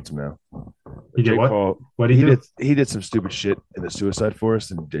everyone hates him now. He did Jake what? Paul, What did he do? he did some stupid shit in the suicide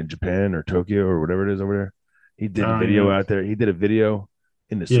forest in Japan or Tokyo or whatever it is over there. He did a video know. out there. He did a video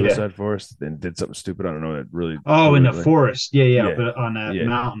in the Yeah. suicide forest and did something stupid. I don't know that really. Oh, in the Like, forest. Yeah. Yeah. yeah, But on that yeah,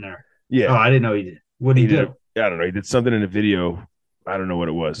 mountain there. Oh, yeah. I didn't know he did. What did He he did. do? I don't know. He did something in a video. I don't know what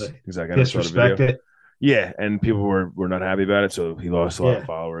it was Like, exactly. I never saw the disrespect video. it. Yeah, and people were not happy about it, so he lost a lot of Yeah.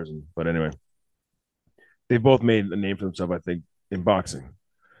 followers. But anyway, they both made a name for themselves, I think, in boxing.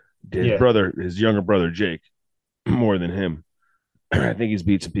 His Yeah. brother, his younger brother Jake, more than him. I think he's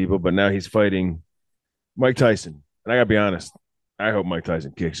beat some people, but now he's fighting Mike Tyson. And I gotta be honest, I hope Mike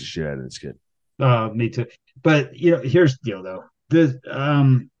Tyson kicks the shit out of this kid. Me too. But here's the deal though.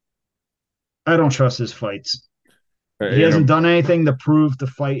 I don't trust his fights. He hasn't done anything to prove to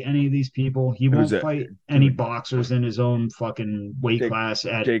fight any of these people. He who's won't that? fight any boxers in his own fucking weight Jake, class.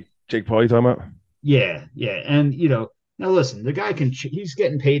 Jake Paul, you talking about? Yeah, and now listen, the guy he's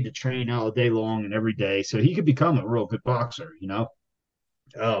getting paid to train all day long and every day, so he could become a real good boxer.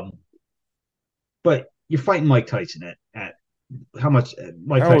 Um, but you're fighting Mike Tyson at how much?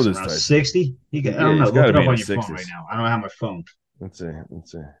 Mike How old Tyson is around Tyson? 60. I Yeah, don't know. he's Look gotta it be up in on his your phone right 60s. now. I don't have my phone. Let's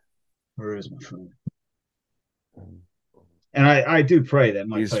see. Where is my phone? And I do pray that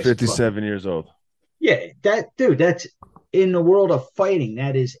Mike He's Tyson fucking 57 years old, yeah, that dude, that's in the world of fighting,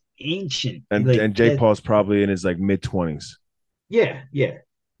 that is ancient. Like and Jake that, Paul's probably in his like mid-20s. yeah, yeah.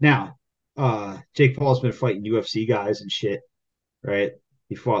 Now, Jake Paul's been fighting UFC guys and shit, right?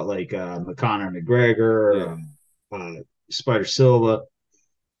 He fought like Conor Yeah, McGregor, Spider Silva,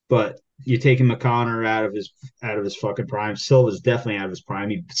 but you're taking McConnor out of his fucking prime. Silva's definitely out of his prime.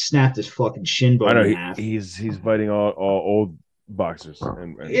 He snapped his fucking shin I bone know in half. he's fighting all old boxers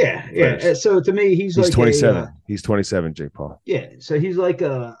and Yeah, yeah. fighters. So to me, he's He's like a 27. He's 27, Jake Paul. yeah. So he's like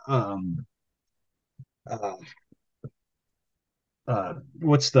a uh,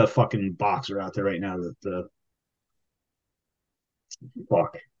 what's the fucking boxer out there right now? The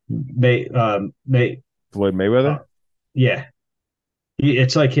fuck May Floyd uh, Mayweather. yeah.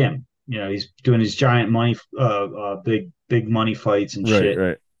 It's like him. He's doing his giant money, big money fights and Right, shit.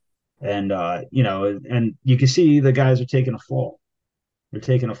 right. And and you can see the guys are taking a fall. They're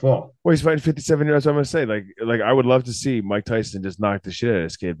taking a fall. Well, he's fighting 57 years. That's what I'm gonna say. Like I would love to see Mike Tyson just knock the shit out of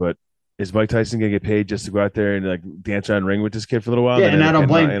this kid, but is Mike Tyson gonna get paid just to go out there and like dance around the ring with this kid for a little while? Yeah, And and then I end up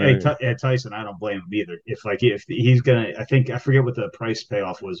don't getting, blame Tyson. I don't blame him either. If he's gonna, I forget what the price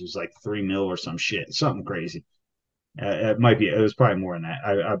payoff was. It was like 3 mil or some shit, something crazy. It might be. It was probably more than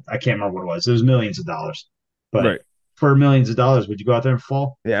that. I can't remember what it was. It was millions of dollars. But right. for millions of dollars, would you go out there and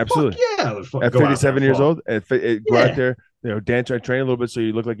fall? Yeah, Fuck absolutely. yeah, I would At go out there 57 and years fall. old, go out Yeah, there, dance around, train a little bit so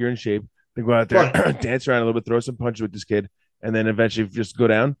you look like you're in shape. Then go out there, but dance around a little bit, throw some punches with this kid, and then eventually just go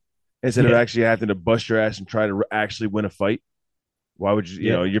down instead of yeah, actually having to bust your ass and try to actually win a fight. Why would you?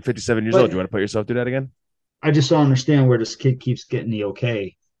 yeah. You're 57 years old. But You want to put yourself through that again? I just don't understand where this kid keeps getting the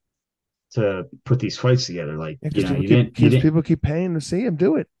okay to put these fights together. Like, Yeah, because you didn't. people keep paying to see him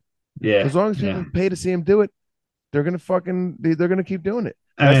do it. Yeah, As long as yeah. people pay to see him do it, they're gonna keep doing it.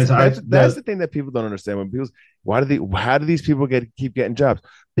 I mean, That's the thing that people don't understand. When people, how do these people keep getting jobs?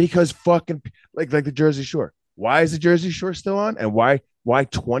 Because fucking like the Jersey Shore. Why is the Jersey Shore still on? And why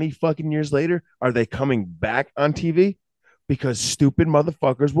 20 fucking years later are they coming back on TV? Because stupid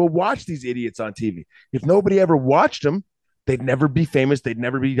motherfuckers will watch these idiots on TV. If nobody ever watched them, they'd never be famous. They'd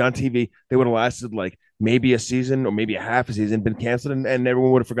never be on TV. They would have lasted like maybe a season or maybe a half a season, been canceled, and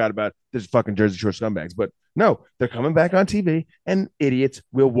everyone would have forgot about this fucking Jersey Shore scumbags. But no, they're coming back on TV, and idiots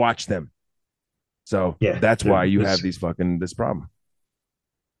will watch them. So yeah, that's why you have this problem.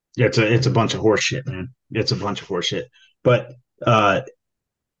 yeah, it's a bunch of horse shit, man. It's a bunch of horse shit. But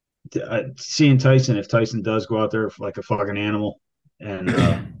seeing Tyson, if Tyson does go out there like a fucking animal and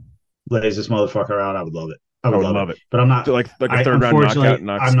lays this motherfucker out, I would love it. I I would would love love it. it. But I'm not. So like a I third round knockout, unfortunately,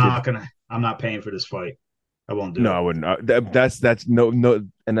 knocks kid. I'm not paying for this fight. I won't do No, it. I wouldn't. That's no,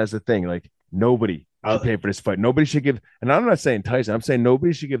 and that's the thing. Like nobody should pay for this fight. Nobody should give. And I'm not saying Tyson. I'm saying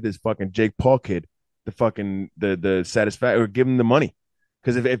nobody should give this fucking Jake Paul kid the satisfaction or give him the money.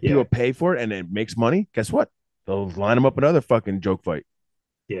 Because if Yeah, people pay for it and it makes money, guess what? They'll line him up another fucking joke fight.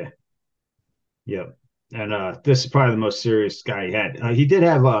 yeah, yeah. And this is probably the most serious guy he had. He did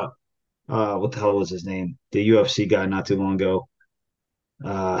have what the hell was his name? The UFC guy not too long ago.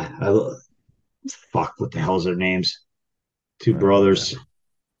 Fuck, what the hell's their names? Two brothers.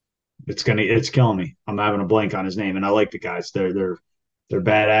 It's killing me. I'm having a blank on his name, and I like the guys. They're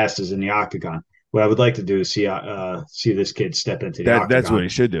badasses in the octagon. What I would like to do is see this kid step into the That's what octagon he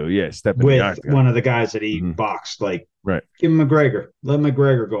should do. Yeah, step in the with octagon. one of the guys that he Mhm. boxed. Like, Right. give him McGregor. Let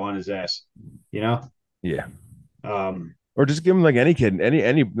McGregor go on his ass. You know. Yeah. Um. Or just give him like any kid,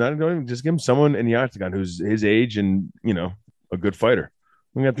 any not don't even just give him someone in the octagon who's his age and a good fighter.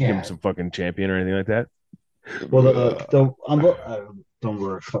 We don't have to give him Yeah. some fucking champion or anything like that. Well, don't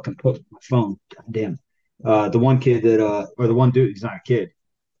worry. Fucking put my phone. God damn. The one kid that or the one dude. He's not a kid.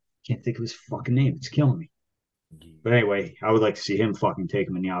 Can't think of his fucking name. It's killing me. But anyway, I would like to see him fucking take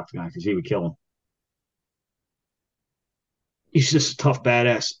him in the octagon because he would kill him. He's just a tough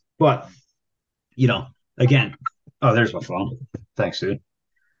badass. But again, oh, there's my phone. Thanks, dude. It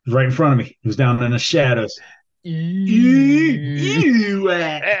was right in front of me. It was down in the shadows.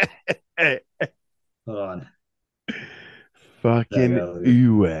 Hold on. Fucking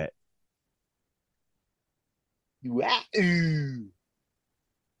ooh.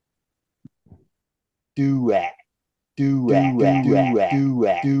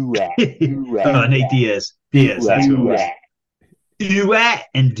 Nate Diaz. Diaz, that's who it was. Duet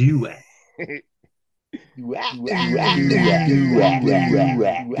and duet.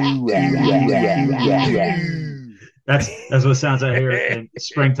 That's what sounds I hear in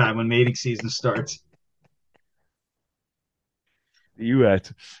springtime when mating season starts. Ooh, are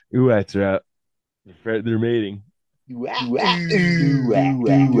out. They're mating. Want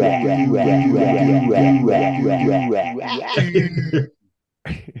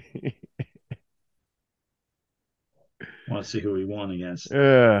to see who he won against?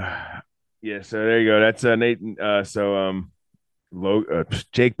 Yeah, so there you go. That's Nathan.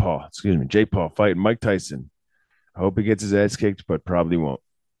 Jake Paul, excuse me, Jake Paul fighting Mike Tyson. I hope he gets his ass kicked, but probably won't.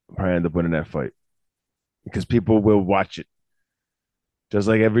 Probably end up winning that fight because people will watch it. Just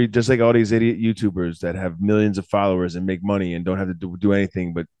like all these idiot YouTubers that have millions of followers and make money and don't have to do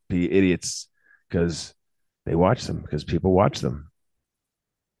anything but be idiots because they watch them because people watch them.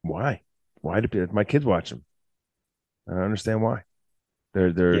 Why? Why do my kids watch them? I don't understand why.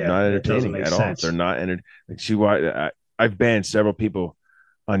 They're not entertaining at all. They're not like I've banned several people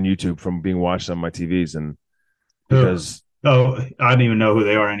on YouTube from being watched on my TVs and because I don't even know who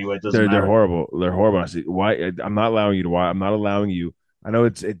they are anyway. It doesn't matter. They're horrible. They're horrible. I see why I'm not allowing you to watch. I'm not allowing you. I know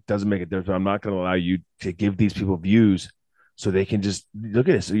it doesn't make a difference, but I'm not going to allow you to give these people views so they can just look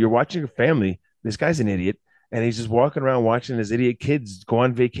at this. So you're watching a family. This guy's an idiot, and he's just walking around watching his idiot kids go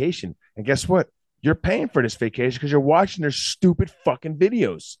on vacation. And guess what? You're paying for this vacation because you're watching their stupid fucking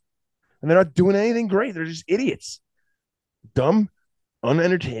videos, and they're not doing anything great. They're just idiots, dumb,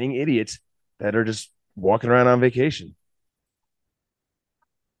 unentertaining idiots that are just walking around on vacation.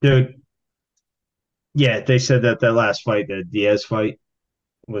 Dude, yeah, they said that last fight, the Diaz fight,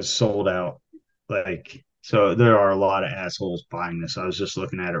 was sold out. Like, so there are a lot of assholes buying this. I was just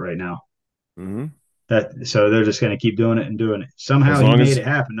looking at it right now. Mm-hmm. So they're just going to keep doing it and doing it. Somehow he made it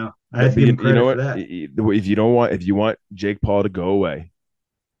happen. No, I have to give him credit for that. If you want Jake Paul to go away,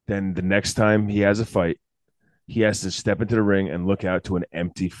 then the next time he has a fight, he has to step into the ring and look out to an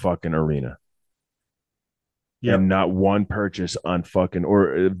empty fucking arena. Yep. And not one purchase on fucking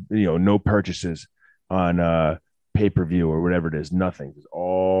no purchases on pay-per-view or whatever it is. Nothing. It's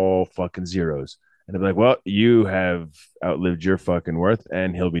all fucking zeros. And they'll be like, well, you have outlived your fucking worth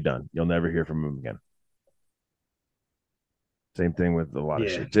and he'll be done. You'll never hear from him again. Same thing with a lot of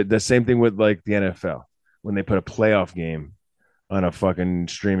shit. The same thing with like the NFL when they put a playoff game on a fucking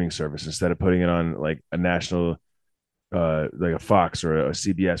streaming service instead of putting it on like a national, like a Fox or a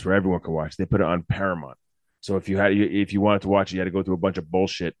CBS where everyone can watch. They put it on Paramount. So if you wanted to watch it, you had to go through a bunch of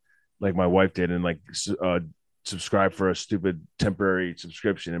bullshit like my wife did and like subscribe for a stupid temporary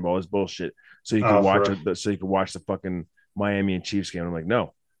subscription and all this bullshit so you can watch it. So you can watch the fucking Miami and Chiefs game. I'm like,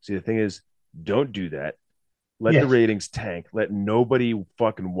 no. See, the thing is, don't do that. Let the ratings tank. Let nobody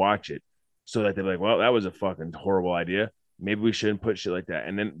fucking watch it so that they're like, well, that was a fucking horrible idea. Maybe we shouldn't put shit like that.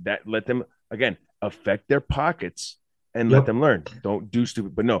 And then that let them again affect their pockets. And let them learn. Don't do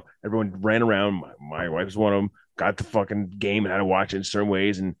stupid. But no, everyone ran around. My wife's one of them. Got the fucking game and had to watch it in certain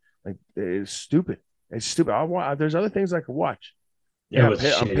ways. And like, it's stupid. It's stupid. There's other things I could watch. Yeah, I'm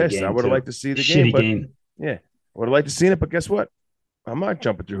pissed. I would have liked to see the game. Yeah, I would have liked to see it. But guess what? I'm not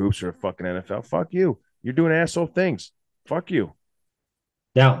jumping through hoops for a fucking NFL. Fuck you. You're doing asshole things. Fuck you.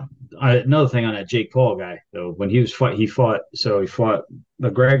 Now, another thing on that Jake Paul guy, though, when he fought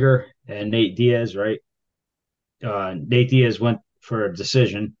McGregor and Nate Diaz, right? Nate Diaz went for a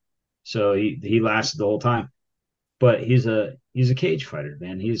decision, so he lasted the whole time. But he's a cage fighter,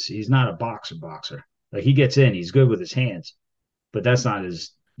 man. He's not a boxer. Like he gets in, he's good with his hands, but that's not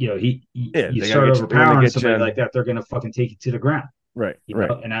his. You start overpowering somebody like that, they're gonna fucking take you to the ground. Right. You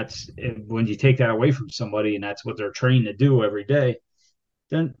know? And that's when you take that away from somebody, and that's what they're trained to do every day.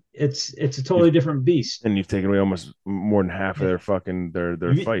 Then it's a totally different beast. And you've taken away almost more than half of their fucking their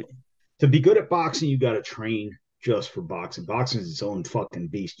fight. To be good at boxing, you got to train just for boxing. Boxing is its own fucking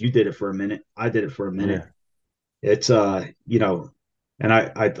beast. You did it for a minute. I did it for a minute. Yeah. It's and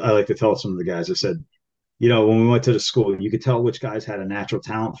I like to tell some of the guys, I said, when we went to the school, you could tell which guys had a natural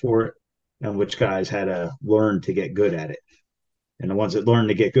talent for it and which guys had to learn to get good at it. And the ones that learn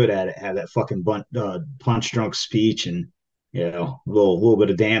to get good at it have that fucking punch drunk speech and a little bit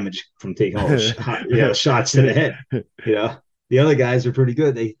of damage from taking all the shots to the head. The other guys are pretty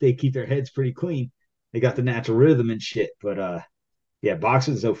good. They keep their heads pretty clean. They got the natural rhythm and shit, but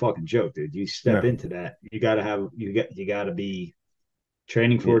boxing is no fucking joke, dude. You step into that, you gotta be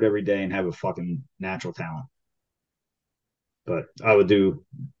training for it every day and have a fucking natural talent. But I would do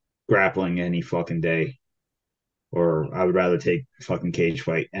grappling any fucking day, or I would rather take a fucking cage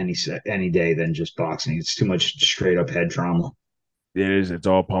fight any day than just boxing. It's too much straight up head trauma. It is. It's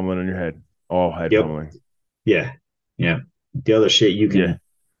all pummeling in your head. All head pummeling. Yeah. The other shit you can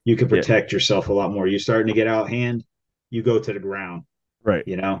protect yourself a lot more. You're starting to get out hand, you go to the ground. Right.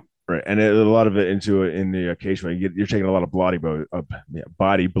 Right. And a lot of it in the cage fight, you're taking a lot of body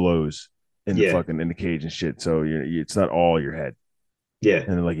blows in the cage and shit. So it's not all your head. Yeah.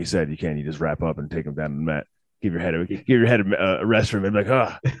 And then, like you said, you just wrap up and take them down to the mat. a rest from it. Like,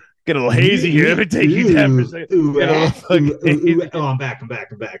 oh, get a little hazy here. Let me take you down for a second. Get a little fucking hazy. Oh, I'm back.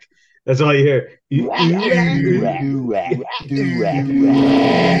 That's all you hear.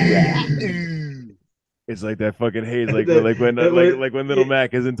 It's like that fucking haze, like when Little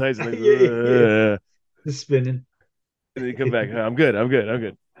Mac is enticing, like, yeah. The spinning. and then you come back. Oh, I'm good. I'm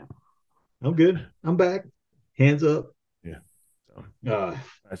good. I'm back. Hands up. Yeah. So, Uh,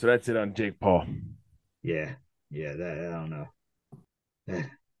 so that's it on Jake Paul. yeah. That I don't know.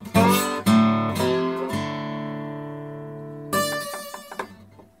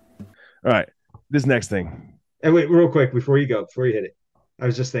 All right. This next thing. And wait, real quick before you hit it, I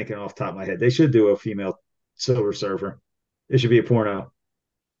was just thinking off the top of my head, they should do a female Silver Surfer. It should be a porno.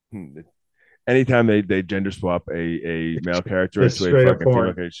 Anytime they gender swap a male character Just into a straight up fucking porn.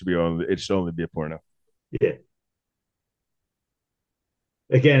 female character, it should only be a porno. Yeah.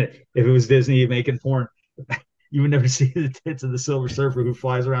 Again, if it was Disney making porn, you would never see the tits of the Silver Surfer who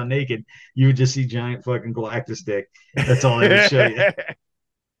flies around naked. You would just see giant fucking Galactus dick. That's all they would show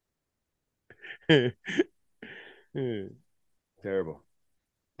you. Terrible.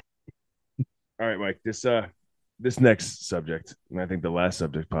 All right, Mike. This next subject, and I think the last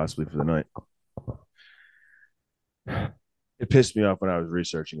subject possibly for the night. It pissed me off when I was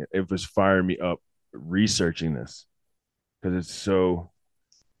researching it. It was firing me up researching this because it's so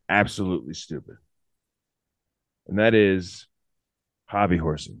absolutely stupid. And that is hobby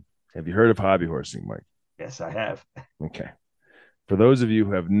horsing. Have you heard of hobby horsing, Mike? Yes, I have. Okay. For those of you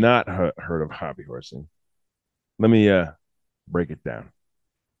who have not heard of hobby horsing, let me break it down.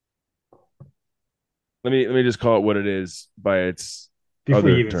 Let me just call it what it is by its Before other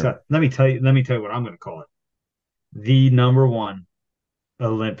you even term. let me tell you what I'm going to call it. The number one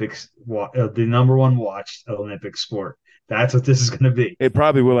Olympics, the number one watched Olympic sport. That's what this is going to be. It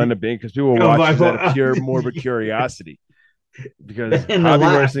probably will end up being because people watch it out of pure morbid curiosity. Because hobby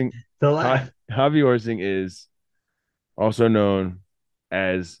horsing is also known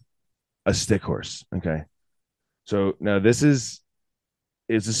as a stick horse. Okay, so now this is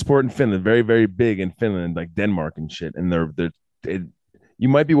a sport in Finland, very very big in Finland, like Denmark and shit. And you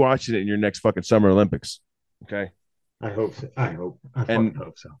might be watching it in your next fucking Summer Olympics. Okay, I hope so. I fucking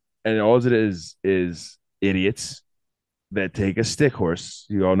hope so. And all it is idiots that take a stick horse.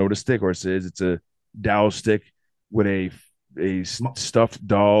 You all know what a stick horse is. It's a dowel stick with a stuffed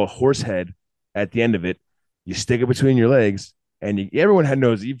doll horse head at the end of it. You stick it between your legs, and everyone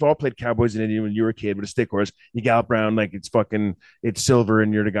knows. You've all played Cowboys and Indian when you were a kid with a stick horse. You gallop around like it's silver,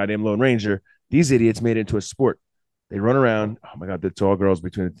 and you're the goddamn Lone Ranger. These idiots made it into a sport. They run around. Oh my god, it's all girls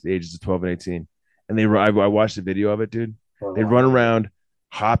between the ages of 12 and 18, and I watched the video of it, dude. They run around,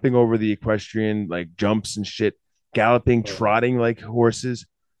 hopping over the equestrian like jumps and shit, galloping, trotting like horses.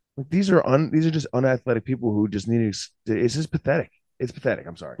 These are just unathletic people who just need to. It's just pathetic. It's pathetic.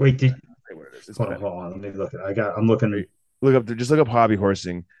 I'm sorry. Wait, hold on. Let me look. I'm looking. Look up hobby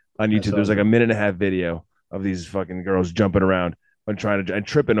horsing on YouTube. There's like a minute and a half video of these fucking girls jumping around and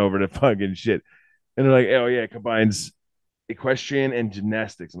tripping over the fucking shit. And they're like, oh yeah, it combines equestrian and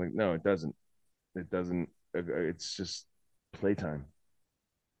gymnastics. I'm like, no, it doesn't. It doesn't. It's just playtime.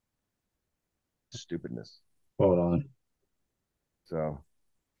 Stupidness. Hold on. So,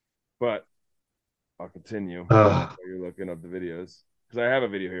 but I'll continue while you're looking up the videos because I have a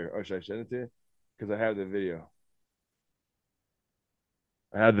video here. Oh, should I send it to you? Because I have the video.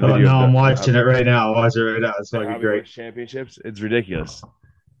 I have the video. No, I'm watching it right now. I'll watch it right now. It's fucking great. Championships. It's ridiculous.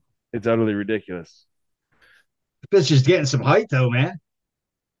 It's utterly ridiculous. It's just getting some height though, man.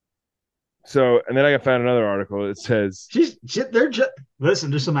 So, and then I found another article. It says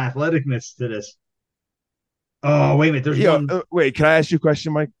listen. There's some athleticness to this. Oh, wait a minute. There's one. Wait, can I ask you a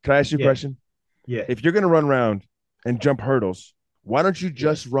question, Mike? Can I ask you a question? Yeah. If you're gonna run around and jump hurdles, why don't you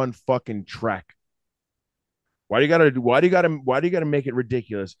just run fucking track? Why do you gotta make it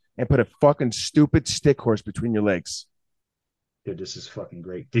ridiculous and put a fucking stupid stick horse between your legs? Dude, this is fucking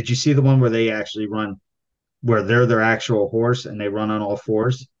great. Did you see the one where they actually run, where they're their actual horse and they run on all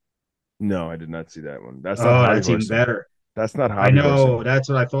fours? No, I did not see that one. That's even better. That's not hobby I know horsing. That's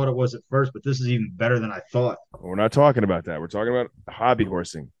what I thought it was at first, but this is even better than I thought. We're not talking about that. We're talking about hobby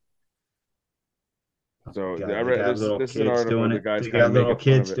horsing. So this is an article. The guy's kind of making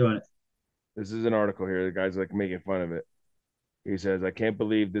fun of it. Doing it. This is an article here. The guy's like making fun of it. He says, "I can't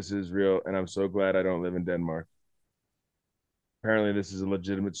believe this is real, and I'm so glad I don't live in Denmark. Apparently, this is a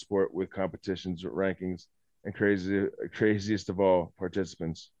legitimate sport with competitions, rankings, and craziest of all,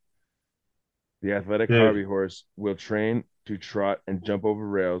 participants. The athletic hobby horse will train to trot and jump over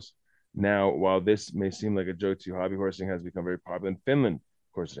rails. Now, while this may seem like a joke to you, hobby horsing has become very popular in Finland.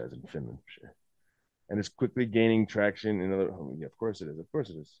 Of course, it has in Finland, for sure. and is quickly gaining traction in other. Oh, yeah, of course it is. Of course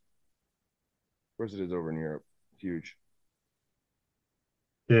it is. Of course it is over in Europe. Huge.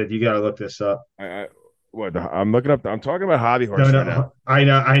 Dude, you got to look this up. I what? I'm looking up. I'm talking about hobby No, horse right now.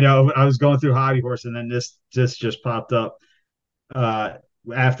 no, I know. I was going through Hobby Horse, and then this just popped up. Uh,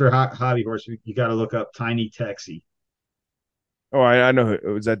 After Hobby Horse, you got to look up Tiny Texie. Oh, I know.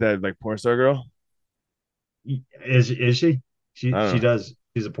 Was that like porn star girl? Is she? I She don't know. does.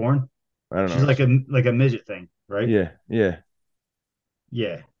 She's a porn. I don't She's know. like a midget thing, right? Yeah, yeah,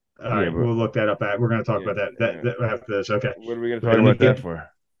 Yeah. All yeah. right, But we'll look that up. We're going to talk yeah, about that, yeah. after this. Okay. What are we gonna Wait, talk let me about that get for?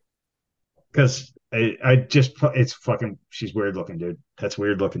 because I just it's fucking. She's weird looking, dude. That's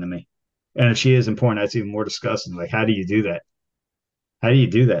weird looking to me. And if she is in porn, that's even more disgusting. Like, how do you do that? How do you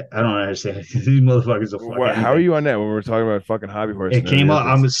do that? I don't understand. These motherfuckers will fuck What? How are anything. you on that when we're talking about fucking hobby horse It and everything came else?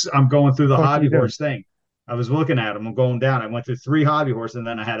 up. I'm going through The the fuck are Hobby you doing? Horse thing. I was looking at them. I'm going down. I went through 3 Hobby Horse, and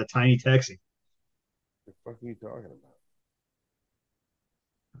then I had a Tiny Texie. The fuck are you talking about?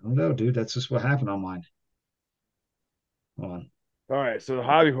 I don't know, dude. That's just what happened on mine. Hold on. All right, so the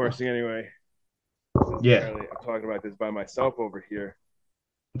hobby horsing anyway. Since Yeah. apparently I'm talking about this by myself over here.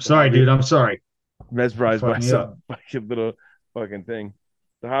 I'm The sorry, hobby dude. I'm sorry. You mesmerized by fucked me up. some fucking little fucking thing.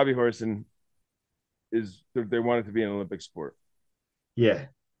 The hobby horsing is they want it to be an Olympic sport, Yeah.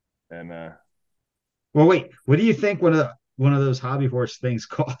 and Well, wait. What do you think one of those Hobby Horse things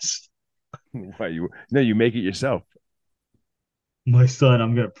cost? why you no, you make it yourself. My son,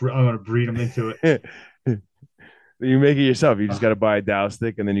 I'm gonna breed him into it. You make it yourself. You just Uh, got to buy a dowel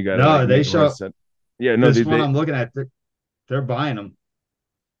stick, and then you got to like no, they make the horse show set. Yeah, no, this one they I'm looking at. They're buying them.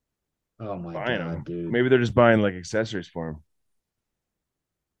 Oh my buying God, them. dude. Maybe they're just buying like accessories for them.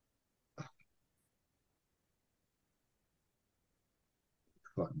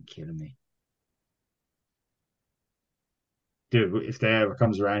 Fucking kidding me. Dude, if they ever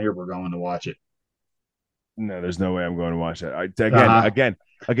comes around here, we're going to watch it. No, there's no way I'm going to watch that. Uh-huh.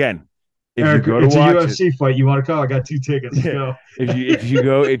 Again. If you Eric, go to it's a watch it, UFC fight. You want to come? I got 2 tickets. Let's yeah. go.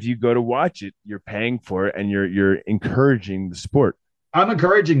 If you go to watch it, you're paying for it and you're encouraging the sport. I'm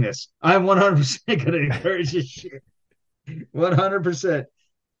encouraging this. I'm 100% going to encourage this shit. 100%.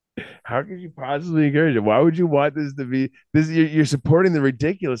 How could you possibly encourage it? Why would you want this to be this? You're supporting the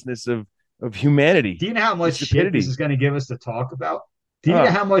ridiculousness of humanity, Do you know how the much shit this stupidity. is going to give us to talk about? Do you know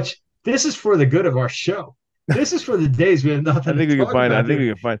Oh, how much this is for the good of our show? This is for the days we have I nothing to think we can talk find. I about, think dude. we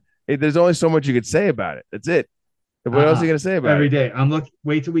can find. Hey, there's only so much you could say about it. That's it. What else are you Uh-uh. gonna say about Every it? day. I'm looking.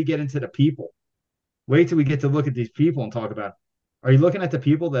 Wait till we get into the people. Wait till we get to look at these people and talk about. Are you looking at the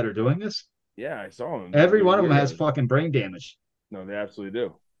people that are doing this? Yeah, I saw them. Every They're one of them has weirdos. fucking brain damage. No, they absolutely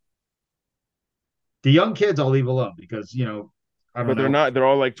do. The young kids I'll leave alone because I don't But they're know. not. They're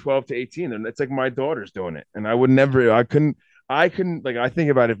all like 12 to 18. And it's like my daughter's doing it, and I would never. I couldn't. Like I think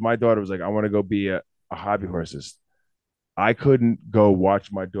about if my daughter was like, I want to go be a hobby horses. I couldn't go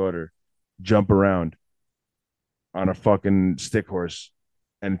watch my daughter jump around on a fucking stick horse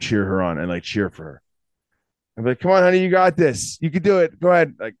and cheer her on and like cheer for her. I'm like, come on, honey, you got this. You can do it. Go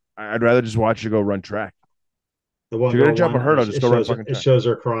ahead. Like, I'd rather just watch her go run track. The If one you're gonna girl jump a won. hurdle, just It go run shows fucking it track. shows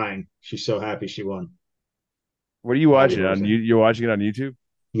her crying. She's so happy she won. What are you Hobby watching on? horsing. You're watching it on YouTube?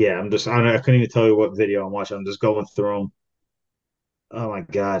 Yeah, I couldn't even tell you what video I'm watching. I'm just going through them. Oh my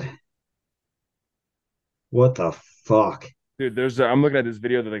God. What the fuck? Dude, I'm looking at this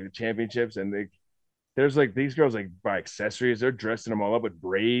video that like the championships and there's like these girls like buy accessories. They're dressing them all up with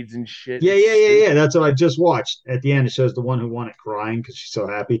braids and shit. Yeah, It's yeah, yeah, yeah. stupid. That's what I just watched. At the end, it shows the one who won it crying because she's so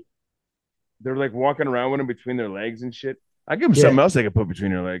happy. They're like walking around with them between their legs and shit. I give them something Yeah, else they could put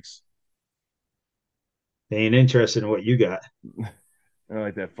between their legs. they ain't interested in what you got. I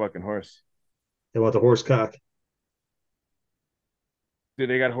like that fucking horse. They want the horse cock. Dude,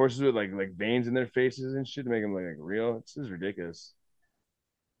 they got horses with like veins in their faces and shit to make them like real. This is ridiculous.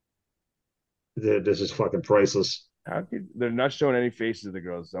 This is fucking priceless. How could they're not showing any faces of the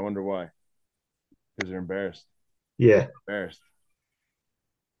girls? I wonder why. Because they're embarrassed. Yeah, Embarrassed.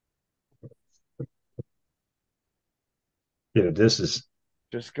 dude, this is.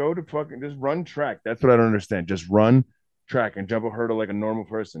 Just go to fucking just run track. That's what I don't understand. Just run track and jump a hurdle like a normal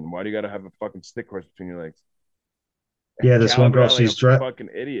person. Why do you got to have a fucking stick horse between your legs? Yeah, this one Gallop girl, around like a fucking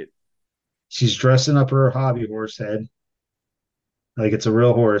idiot. she's dressing up her hobby horse head like it's a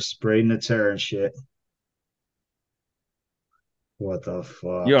real horse, braiding its hair and shit. What the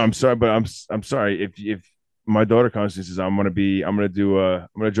Yo, fuck? I'm sorry, but I'm sorry if my daughter comes and says I'm gonna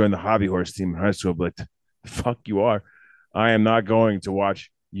join the hobby horse team in high school, but fuck you are. I am not going to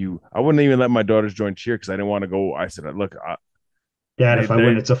watch you. I wouldn't even let my daughters join cheer because I didn't want to go. I said, look, Dad, if I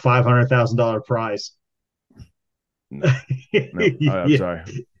win, they it's a $500,000 prize. no, no, I'm Yeah, sorry.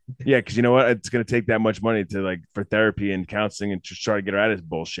 Yeah, because you know what? It's gonna take that much money to like for therapy and counseling and just try to get her out of this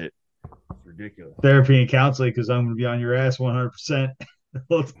bullshit. It's ridiculous. Therapy and counseling because I'm gonna be on your ass 100% the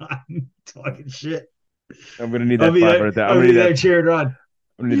whole time talking shit. I'm gonna need I'll that be five there. hundred. I'm I'll gonna be need there that. cheering on.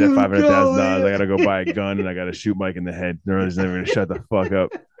 I'm gonna need that You go, $500,000. I Lance. gotta go buy a gun and I gotta shoot Mike in the head. No, he's never gonna shut the fuck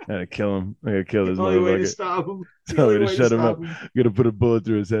up. I gotta kill him. I gotta kill The this only way to motherfucker. stop him. The Tell me only to way to shut him up. stop him. I gotta put a bullet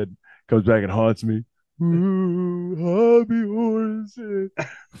through his head. Comes back and haunts me. Ooh, hobby horse,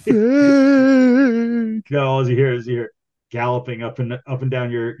 fake. No, all you hear is you hear galloping up and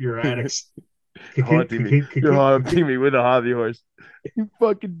down your attics. Haunting me. You're haunting me with a hobby horse. You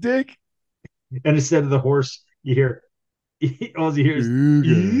fucking dick. And instead of the horse, you hear all you hear is Ooh,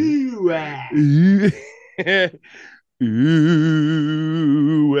 ew, ah. Ooh.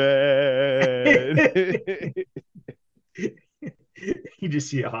 Ooh, You just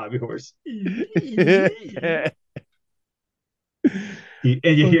see a hobby horse. And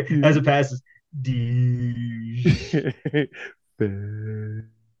you Fuck hear as it you. passes, "Deesh."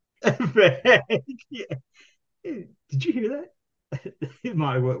 Yeah. Did you hear that?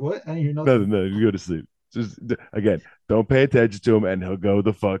 My what? I didn't hear nothing. Nothing, no, just go to sleep. Just again, don't pay attention to him and he'll go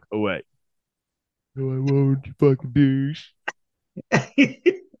the fuck away. No, I won't, you fucking douche.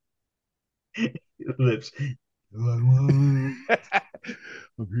 Lips. My I'm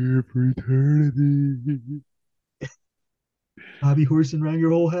here for eternity. hobby horsing around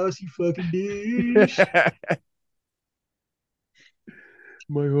your whole house, you fucking douche.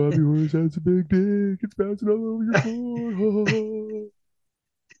 My hobby horse has a big dick. It's bouncing all over your floor.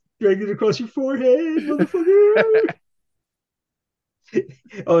 Dragging it across your forehead, motherfucker.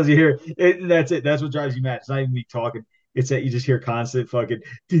 Oh, you hear it, that's it. That's what drives you mad. It's not even me talking. It's that you just hear constant fucking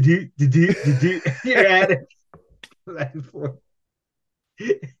do. You're at it. Back and forth.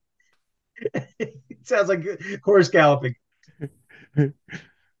 It sounds like horse galloping. They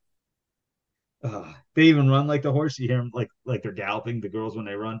even run like the horse. You hear them like they're galloping. The girls when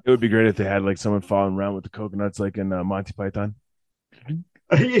they run. It would be great if they had like someone following around with the coconuts, like in Monty Python.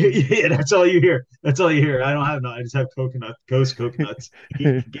 Yeah, that's all you hear. That's all you hear. I don't have no. I just have ghost coconuts.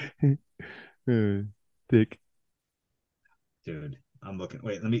 Dick. Dude, I'm looking.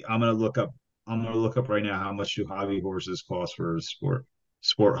 Wait, let me. I'm gonna look up. I'm gonna look up right now how much do hobby horses cost for a sport.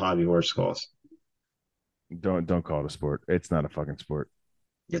 Sport hobby horse cost. Don't call it a sport. It's not a fucking sport.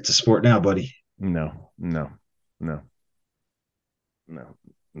 It's a sport now, buddy. No, no, no, no.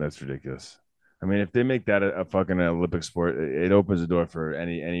 That's ridiculous. I mean, if they make that a fucking Olympic sport, it opens the door for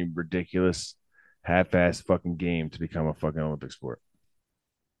any ridiculous half-ass fucking game to become a fucking Olympic sport.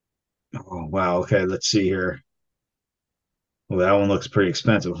 Oh wow. Okay, let's see here. Well, that one looks pretty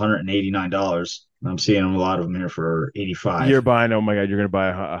expensive. $189. I'm seeing a lot of them here for You're 85. buying. Oh my god, you're gonna buy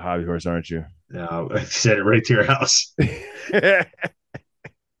a hobby horse, aren't you? I said it right to your house.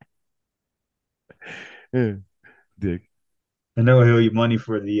 Dick. I know I owe you money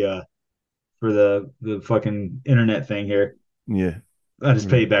for the fucking internet thing here. Yeah. I'll just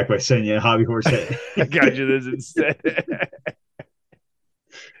pay you back by sending you a hobby horse head. I got you this instead.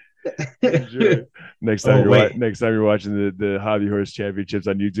 Sure. Oh wait, Next time you're watching the hobby horse championships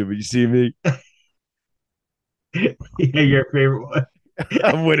on YouTube, and you see me, yeah, your favorite one.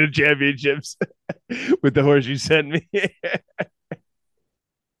 I'm winning championships with the horse you sent me.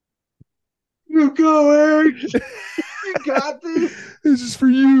 You go, Eric. You got this. This is for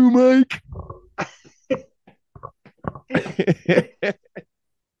you, Mike.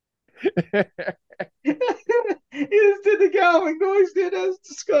 He just did the galloping noise, dude. That was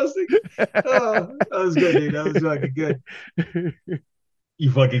disgusting. Oh, that was good, dude. That was fucking good.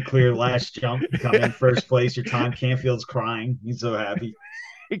 You fucking clear last jump. You come in first place. Your time Canfield's crying. He's so happy.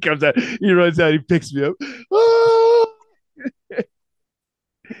 He comes out, he runs out, he picks me up. Oh!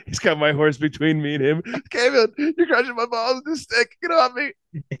 He's got my horse between me and him. Canfield, you're crushing my balls with this stick. Get off me.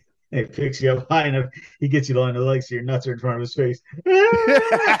 He picks you up high enough. He gets you along the legs so your nuts are in front of his face.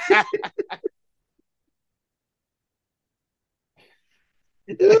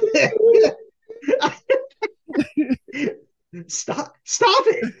 Stop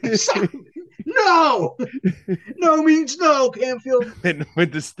it. Stop. No. No means no, Canfield. And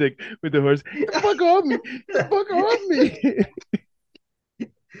with the stick, with the horse, get the fuck off me. Get the fuck off me.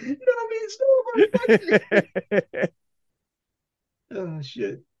 No means no. Oh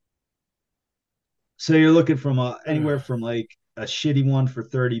shit. So you're looking from anywhere from like a shitty one for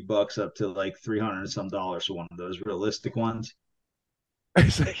 $30 up to like 300 and some dollars for one of those realistic ones.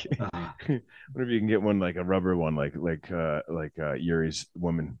 It's like, Uh, what if you can get one like a rubber one, like Yuri's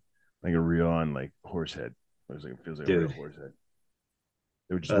woman, like a real on like horse head. It feels like a real dude. horse head.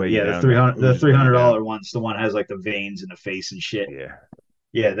 It would just weigh you Yeah, down. the It would just weigh you $300 down. ones, the one has like the veins in the face and shit. Yeah,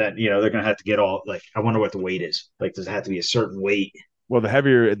 Yeah, that they're gonna have to get all like. I wonder what the weight is. Like, does it have to be a certain weight? Well, the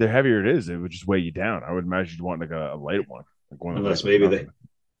heavier it is, it would just weigh you down. I would imagine you'd want like a light one, like one that Unless weighs like nothing.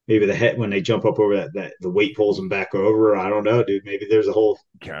 maybe the head when they jump up over that the weight pulls them back over. I don't know, dude. Maybe there's a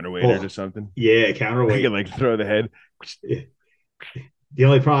Counterweight whole or something. yeah They counterweight. can like throw the head. The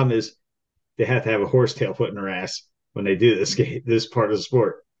only problem is they have to have a horsetail put in their ass when they do this part of the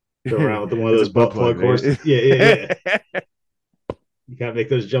sport. Go around with one of It's a those butt butt plug, plug horses. right? Yeah, yeah, yeah. You gotta make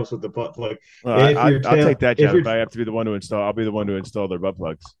those jumps with the butt plug. Well, If your I'll tail, take that if job you're, if I have to be the one to install. I'll be the one to install their butt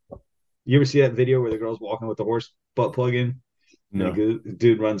plugs. you ever see that video where the girl's walking with the horse butt plug in, and No. the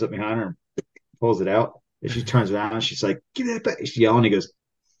dude runs up behind her and pulls it out, and she turns around and she's like, "Give me that back!" She's yelling. He goes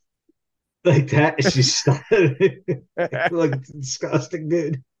like that. And she's like disgusting,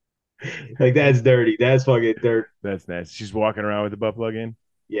 dude. Like that's dirty. That's fucking dirt. That's nice. She's walking around with the butt plug in.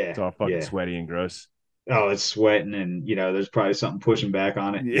 Yeah, It's all fucking yeah. sweaty and gross. Oh, it's sweating, and there's probably something pushing back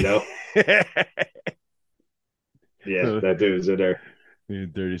on it. Yeah. Yeah, that dude's in there. You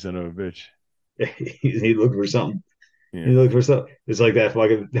dirty son of a bitch. He looked for something. He Yeah. looked for something. It's like that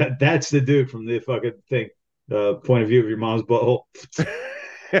fucking. That's the dude from the fucking thing. Point of view of your mom's butthole.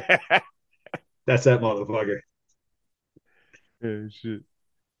 That's that motherfucker. Yeah, shit.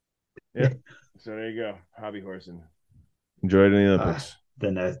 Yeah. So there you go. Hobby horsing. Enjoyed it in the Uh, Olympics.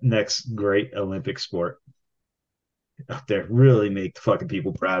 the next great Olympic sport up there really make the fucking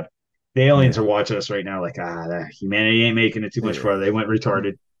people proud. The aliens Yeah. are watching us right now, like humanity ain't making it too much Yeah. further. They went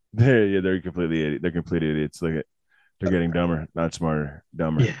retarded. They're completely they're complete idiots. Like they're getting dumber, not smarter,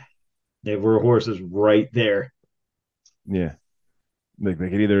 dumber. Yeah, they were horses right there. Yeah. Like they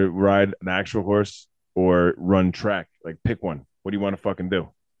could either ride an actual horse or run track. Like pick one. What do you want to fucking do?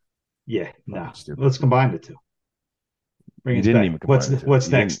 Yeah, no, Fucking stupid. let's combine the two. Bring You us didn't back. even combine the two. What's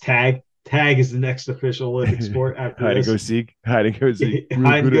You didn't next? Tag. Tag is the next official Olympic sport after hide and go this. seek. Hide and go seek. Real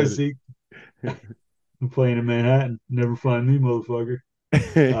Hide and good go at seek. I'm playing in Manhattan. Never find me, motherfucker. Uh,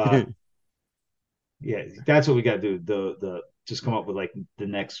 it. yeah, that's what we got to do. The just come up with like the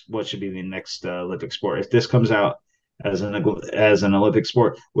next what should be the next Olympic sport. If this comes out as an Olympic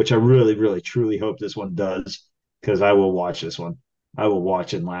sport, which I really, really, truly hope this one does, because I will watch this one. I will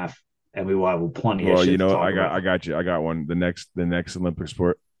watch and laugh, and we will have plenty of Well, shit to talk I got about. I got you. I got one. The next Olympic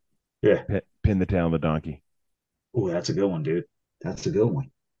sport. Yeah. Pin the tail on the donkey. Oh, that's a good one, dude. That's a good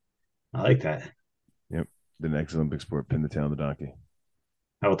one. I like that. Yep. The next Olympic sport, pin the tail on the donkey.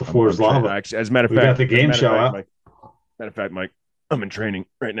 How about the I'm floor's lava? actually, as a matter of We got fact, the game show out. Mike, I'm in training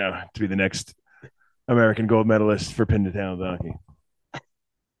right now to be the next American gold medalist for pin the tail on the donkey.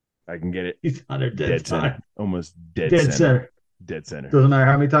 I can get it. He's under Dead center. Almost dead Dead center. center. Dead center. Doesn't matter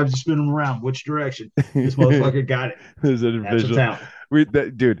how many times you spin them around, which direction. This motherfucker got it. There's a That's visual.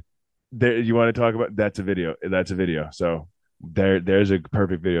 talent. Dude, there, you want to talk about that's a video. That's a video. So there's a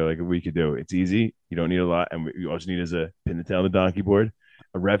perfect video like we could do. It's easy. You don't need a lot, and you also need is a pin the tail on the donkey board,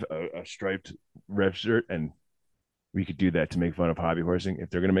 a striped ref shirt, and we could do that to make fun of hobby horsing. If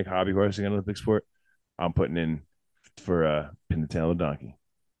they're gonna make hobby horsing an Olympic sport, I'm putting in for pin the tail on the donkey.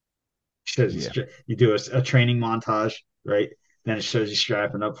 Yeah. You do a training montage, right? Then it shows you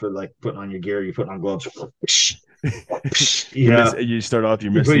strapping up for like putting on your gear, you putting on gloves. You start off,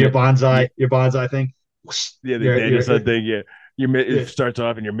 you're You missing put it. your bonsai thing. Yeah, the You're, Danielson thing. Yeah, it yeah. starts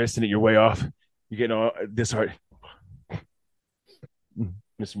off and you're missing it. You're way off. You're getting all this hard.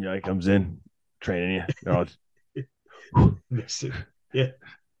 Mr. Miyagi comes in, training you. They're all, yeah.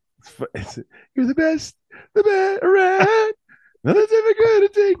 you're the best around. Nothing's ever going to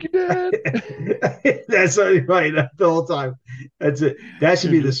take you down. That's right. The whole time. That's it. That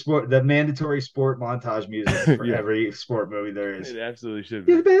should be the mandatory sport montage music for Yeah. every sport movie there is. It absolutely should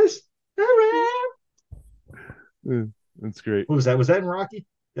You're be. the best around. That's great. What was that? Was that in Rocky?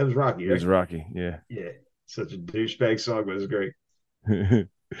 That was Rocky, It right? was Rocky. Yeah. Yeah. Such a douchebag song, but it was great.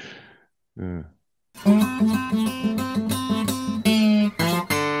 Yeah.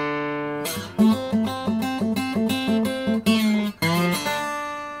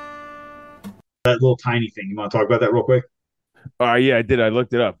 That little tiny thing. You want to talk about that real quick? Yeah, I did. I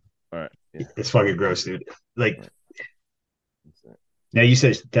looked it up. All right. Yeah. It's fucking gross, dude. Like, now you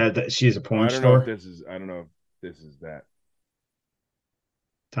said that she is a porn I don't know if star. this is. I don't know if this is that.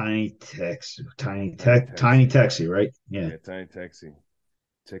 Tiny Texie, right? Yeah. Yeah, Tiny Texie,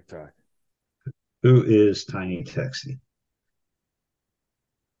 TikTok. Who is Tiny Texie?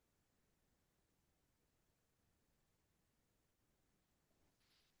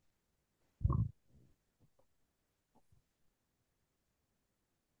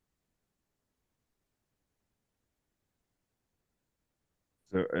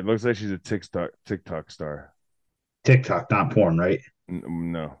 So it looks like she's a TikTok star. TikTok, not porn, right?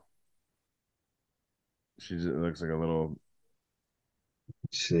 No, she's it looks like a little.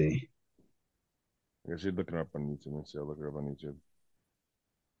 Let's see. I guess you'd look her up on YouTube. Let's see. I'll look her up on YouTube.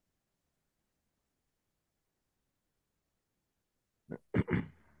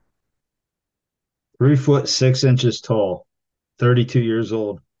 3'6" tall, 32 years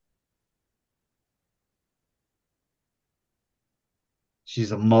old.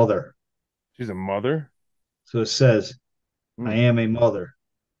 She's a mother. She's a mother. So it says, I Hmm. am a mother.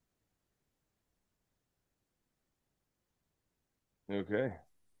 Okay.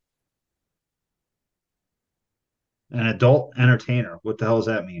 An adult entertainer. What the hell does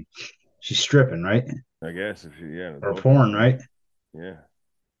that mean? She's stripping, right? I guess if she, yeah, an Or adult porn, right? yeah.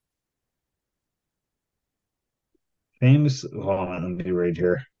 Famous. Hold on, let me read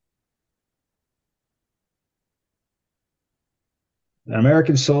here. An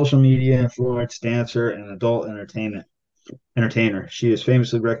American social media influence, dancer, and adult entertainer. She is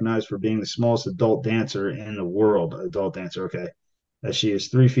famously recognized for being the smallest adult dancer in the world. Adult dancer, okay. She is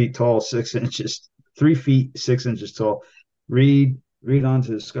 3 feet tall, 6 inches, 3 feet 6 inches tall. Read on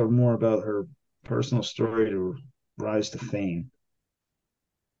to discover more about her personal story to rise to fame.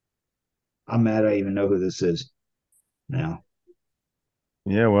 I'm mad I even know who this is now.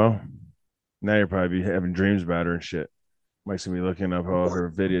 Yeah, well, now you're probably having dreams about her and shit. Mike's gonna be looking up all her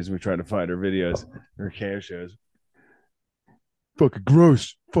videos. We trying to find her videos, her cam shows. Fucking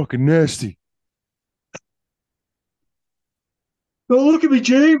gross, fucking nasty. Don't look at me,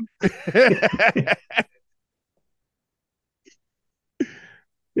 James.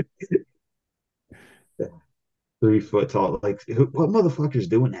 3 foot tall. Like, what motherfucker's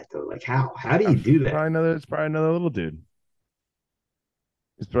doing that though? Like, how? How do you do that? Probably another. It's probably another little dude.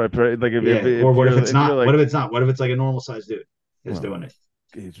 It's probably like Yeah. Or if what if you're it's if you're not? What like, if it's not? What if it's like a normal sized dude is well, doing it?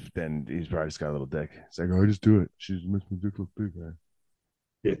 he's probably just got a little dick. It's like, oh, I just do it. She's makes my dick look big, man.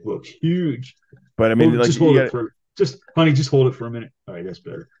 It looks huge. But I mean, like Just hold it for honey. Just hold it for a minute. All right, that's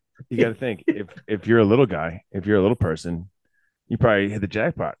better. you got to think if you're a little guy, if you're a little person, you probably hit the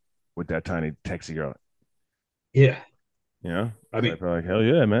jackpot with that tiny texy girl. Yeah. You know, I so mean, probably like, hell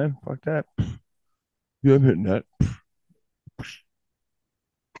yeah, man, fuck that. Yeah, I'm hitting that.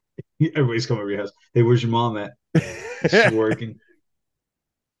 everybody's coming over your house. Hey, where's your mom at? She's working.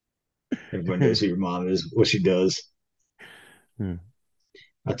 Everybody knows who your mom is, what she does. Hmm.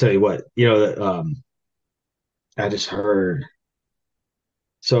 I'll tell you what, I just heard.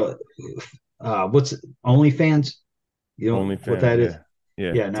 So, what's OnlyFans? You know what OnlyFans, that is? yeah,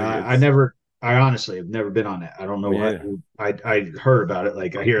 yeah. Yeah, It's no, like I it's never, I honestly have never been on that. I don't know what yeah, I heard about it.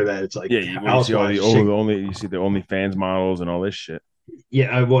 Like, I hear that it's like yeah. When you see all housewives, you see the OnlyFans models and all this shit.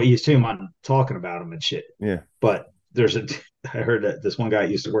 yeah, well, you assume I'm talking about them and shit. Yeah, But I heard that this one guy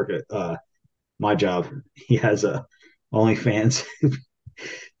used to work at my job. He has a OnlyFans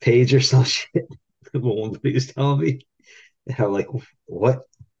page or some shit. Well, he was telling me how like what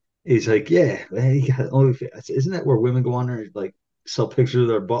he's like, yeah, man, he got OnlyFans. I said, isn't that where women go on there and like sell pictures of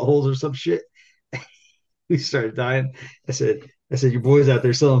their buttholes or some shit? We started dying. I said, your boy's out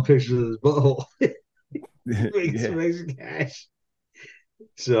there selling pictures of his butthole. yeah, makes some cash.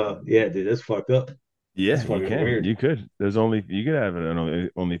 So yeah, dude, that's fucked up. yeah. That's You fucking can, weird. you could. There's only you could have an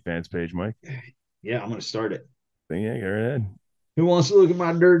OnlyFans page, Mike. Yeah, I'm gonna start it. Yeah, go right ahead. Who wants to look at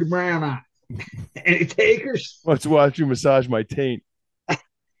my dirty brown eye? Any takers? Let's watch you massage my taint.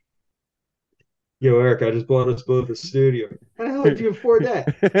 Yo, Eric, I just bought us both a studio. How the hell did you afford that?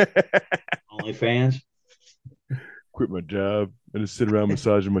 OnlyFans. Quit my job and just sit around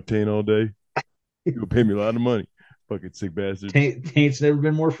massaging my taint all day. You'll pay me a lot of money. Fucking sick bastard. Taint's never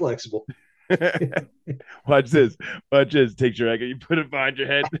been more flexible. Watch this. Watch this. Take your ankle. You put it behind your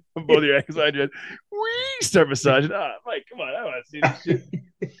head. Both your ankles behind your head. Whee! Start massaging. Ah, Mike, come on. I want to see this shit.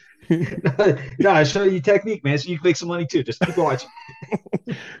 No, I show you technique, man, so you can make some money too. Just keep watching.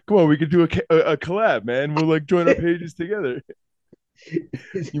 Come on, we could do a collab, man. We'll like join our pages together.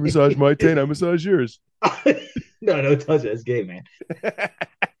 You massage my taint, I massage yours. No, don't touch it. It's gay, man. I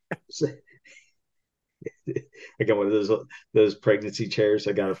got one of those pregnancy chairs.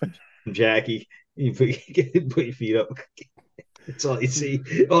 I got it from Jackie. You put your feet up. That's all you see.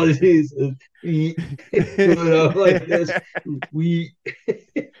 All it is like this. We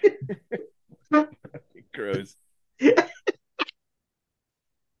Gross. You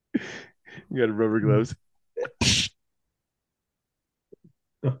got rubber gloves.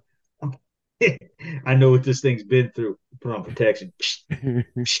 I know what this thing's been through. Put on protection.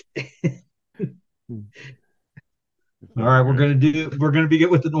 All right, we're gonna begin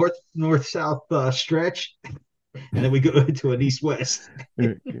with the north south stretch, and then we go into an east west.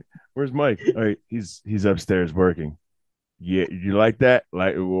 Where's Mike? All right, he's upstairs working. Yeah, you like that?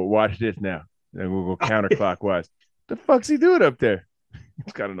 Like, well, watch this now. And we'll go counterclockwise. The fuck's he doing up there?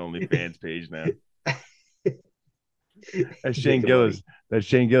 He's got an OnlyFans page now. That Shane Gillis. That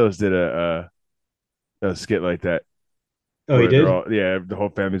Shane Gillis did a skit like that. Oh, he did. Yeah, the whole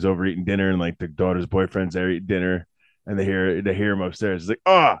family's over eating dinner, and like the daughter's boyfriend's there eating dinner, and they hear him upstairs. It's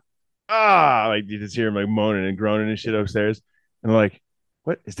like like you just hear him like moaning and groaning and shit upstairs, and they're like,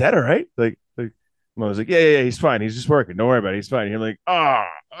 "What is that? All right?" Like Mom's like, yeah, he's fine. He's just working. Don't worry about it. He's fine. And you're like,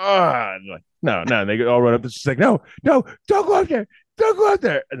 and like, no. And they all run up. She's like, no, don't go up there. Don't go up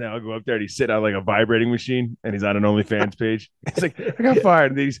there. And then I'll go up there and he's sitting on like a vibrating machine and he's on an OnlyFans page. He's like, I got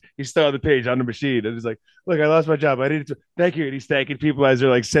fired. And he's still on the page on the machine. And he's like, look, I lost my job. I needed to thank you. And he's thanking people as they're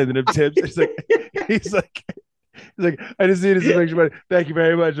like sending him tips. It's like, he's like, I just needed some extra money. Thank you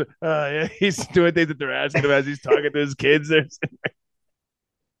very much. Yeah, he's doing things that they're asking him as he's talking to his kids.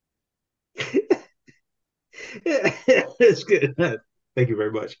 It's good. Thank you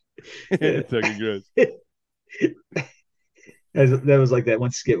very much. It's fucking gross. That was like that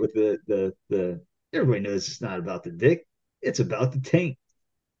one skit with the everybody knows it's not about the dick, it's about the taint.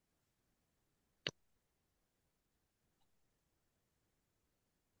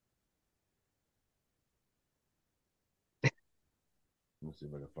 Let's see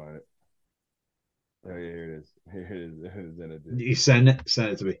if I can find it. Oh yeah, here it is. Here it is. You send it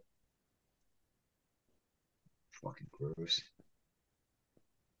to me. Fucking gross.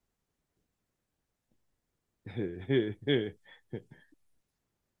 You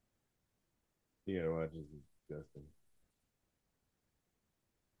gotta watch this. It's disgusting.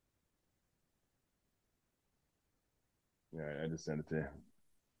 All right, I just sent it to you.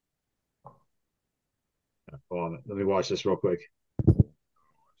 Hold on, let me watch this real quick. Watch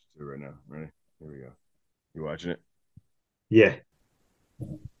it right now. Ready? Here we go. You watching it? Yeah.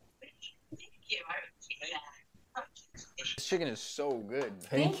 This chicken is so good.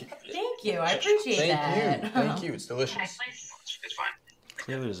 Thank you. I appreciate that. Thank you. It's delicious. It's fine.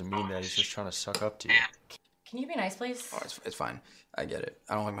 Clearly doesn't mean that. He's just trying to suck up to you. Can you be nice, please? Oh, it's fine. I get it.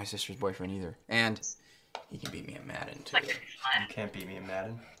 I don't like my sister's boyfriend either. And he can beat me at Madden, too. You can't beat me at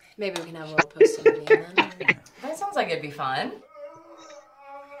Madden. Maybe we can have a little post-interview then. That sounds like it'd be fun.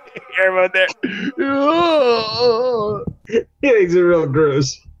 Hear about that? It makes it real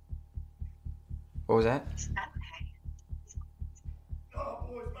gross. What was that?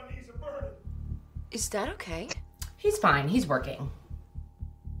 Is that okay? He's fine. He's working.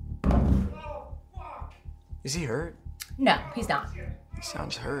 Is he hurt? No, he's not. He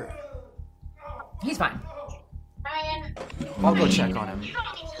sounds hurt. He's fine. Ryan. I'll go check on him.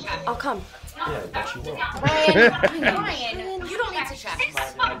 I'll come. Yeah, I bet you will. Ryan, you don't need to check.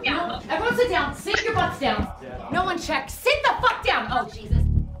 Everyone sit down. Sit your butts down. No one checks. Sit the fuck down. Oh, Jesus.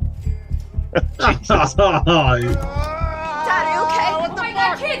 Dad, are you okay? Oh my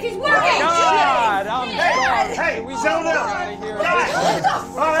God, kids, he's working. Hey, settle down.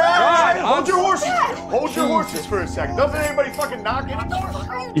 Guys, hold your horses. Hold your horses for a second. Doesn't anybody fucking knock it?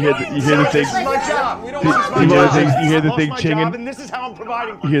 You hear the thing? This is my job. You hear the thing chinging? And this is how I'm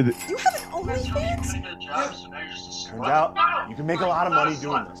providing for You you. hear the You have an OnlyFans? Turns out you can make a lot of money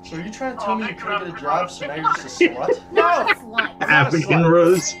doing this. So are you trying to tell me you couldn't get a job, so now you're just a slut? No! African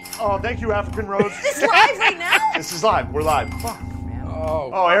Rose. Oh, thank you, African Rose. Is this live right now? This is live. We're live. Fuck, man.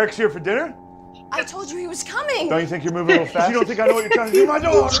 Oh, Eric's here for dinner? I told you he was coming. Don't you think you're moving a little fast? You don't think I know what you're trying to do, my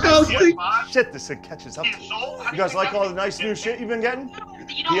dog? Shit, this thing catches up to you. You guys like all the nice new shit you've been getting?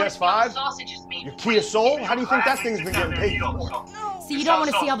 PS5? Your Kia Soul? How do you think that thing's been getting paid for? See, you don't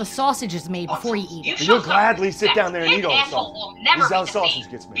want to see how the sausage is made before you eat it. You'll gladly sit down there and eat all the sausage. This is how sausage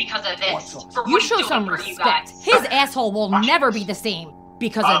gets made. Because of this. You show some respect. His asshole will never be the same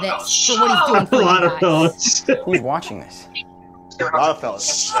because of this. For what he's doing for A lot of you guys. thoughts. who's watching this? A lot of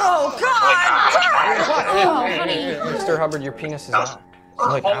fellas. Oh, God! Oh, honey. Mr. Hubbard, your penis is out.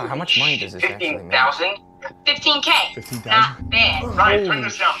 Like, how much money does this actually make? 15K. 15,000? Not bad. Ryan, turn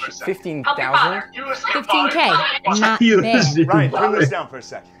this down for a second. 15,000? 15K. Not You bad. listen. Ryan, turn this down for a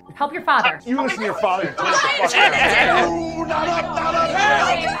second. Help your father. You listen to your father and turn it the fuck down. No, not up.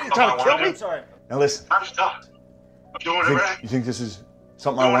 You trying to kill me? Now listen, Times are tough. I'm doing whatever I you think this is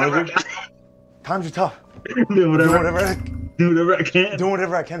something I want to do? Times are tough. Do Doing whatever I can. Doing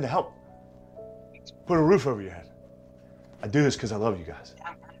whatever I can to help. Put a roof over your head. I do this because I love you guys.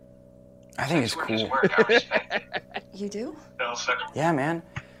 I think it's cool. You do? Yeah, man.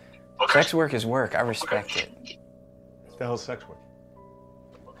 Sex work is work. I respect it. What the hell's sex work?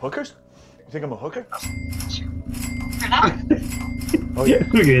 Hookers? You think I'm a hooker? Oh yeah.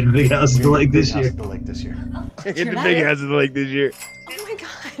 We're getting big house of the lake this year. House of the lake this year. Get the big ass of the lake this year. Oh my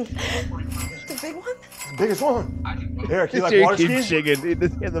God. The big one? Biggest one. Eric, you like Jake water keeps skiing? shaking. He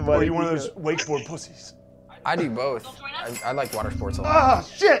doesn't have the Or money. are you one of those wakeboard pussies? I do both. I like water sports a lot. Ah,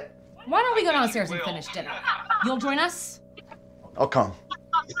 shit! Why don't we go downstairs and finish dinner? You'll join us? I'll come.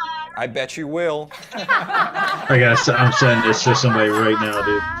 I bet you will. I'm sending this to somebody right now,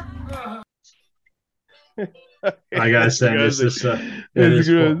 dude. I gotta send this. It's gross.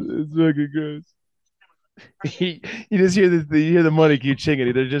 It's fucking gross. You just hear this. You hear the money keep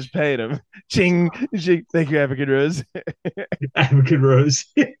chinging. They're just paying him. Ching, ching. Thank you, African Rose. African Rose.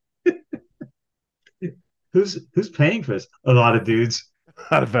 Who's paying for this? A lot of dudes.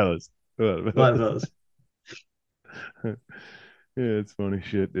 A lot of fellas. A lot of fellas. Yeah, it's funny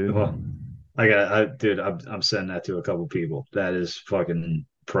shit, dude. Well, dude, I'm sending that to a couple people. That is fucking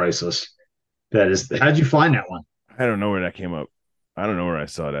priceless. That is. How'd you find that one? I don't know where that came up. I don't know where I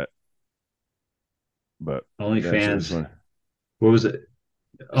saw that. But OnlyFans. What was it?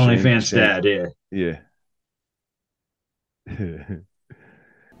 OnlyFans dad, yeah. Yeah.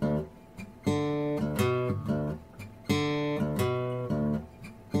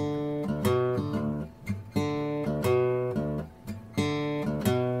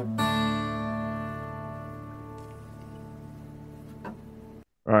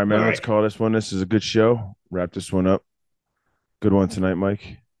 All right, man. All Let's right. call this one. This is a good show. Wrap this one up. Good one tonight,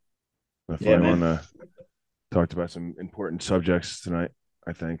 Mike. I finally talked about some important subjects tonight.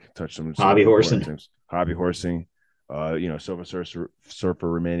 I think touched some hobby horsing. Things. Hobby horsing. Silver Surfer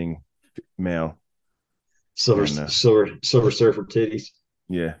remaining male. Silver Surfer titties.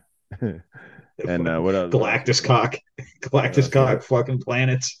 Yeah. And what else? Galactus cock. Galactus cock. Fucking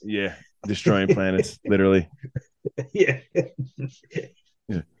planets. Yeah, destroying planets, literally. Yeah.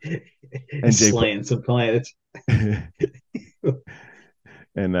 Yeah. And slaying some planets. And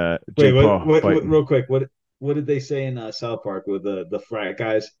wait, what real quick, what did they say in South Park with the frat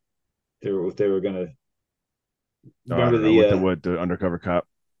guys? They were gonna remember the undercover cop.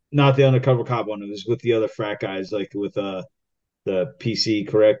 Not the undercover cop one. It was with the other frat guys, like with the PC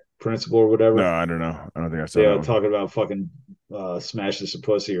correct principal or whatever. No, I don't know. I don't think I saw they that were one. talking about fucking smashing some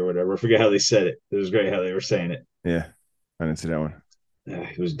pussy or whatever. I forget how they said it. It was great how they were saying it. Yeah, I didn't see that one.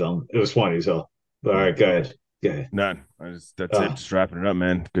 It was dumb. It was funny as hell. But, all right, go ahead. None. That's it. Just wrapping it up,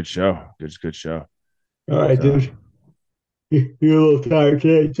 man. Good show. Good show. All right, dude. You're a little tired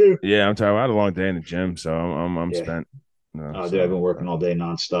today too. Yeah, I'm tired. I had a long day in the gym, so I'm spent. Dude, I've been working all day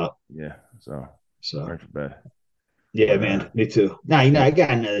nonstop. Yeah, so ready for bed. Yeah, man. Me too. Now I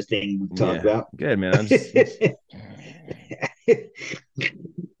got another thing to talk about. Good, man.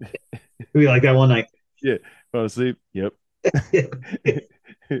 We like that one night. Yeah, fell asleep. Yep.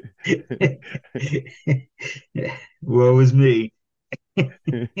 Woe is me.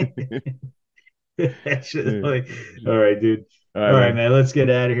 That shit is funny. All right, dude. All right, man. Let's get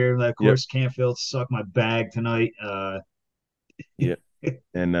out of here. Of course, Canfield suck my bag tonight. Yeah.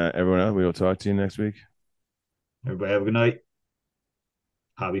 And everyone else, we will talk to you next week. Everybody have a good night.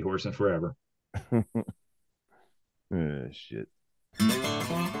 Hobby horsing forever. Shit.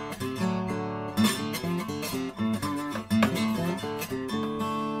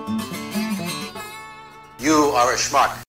 You are a schmuck.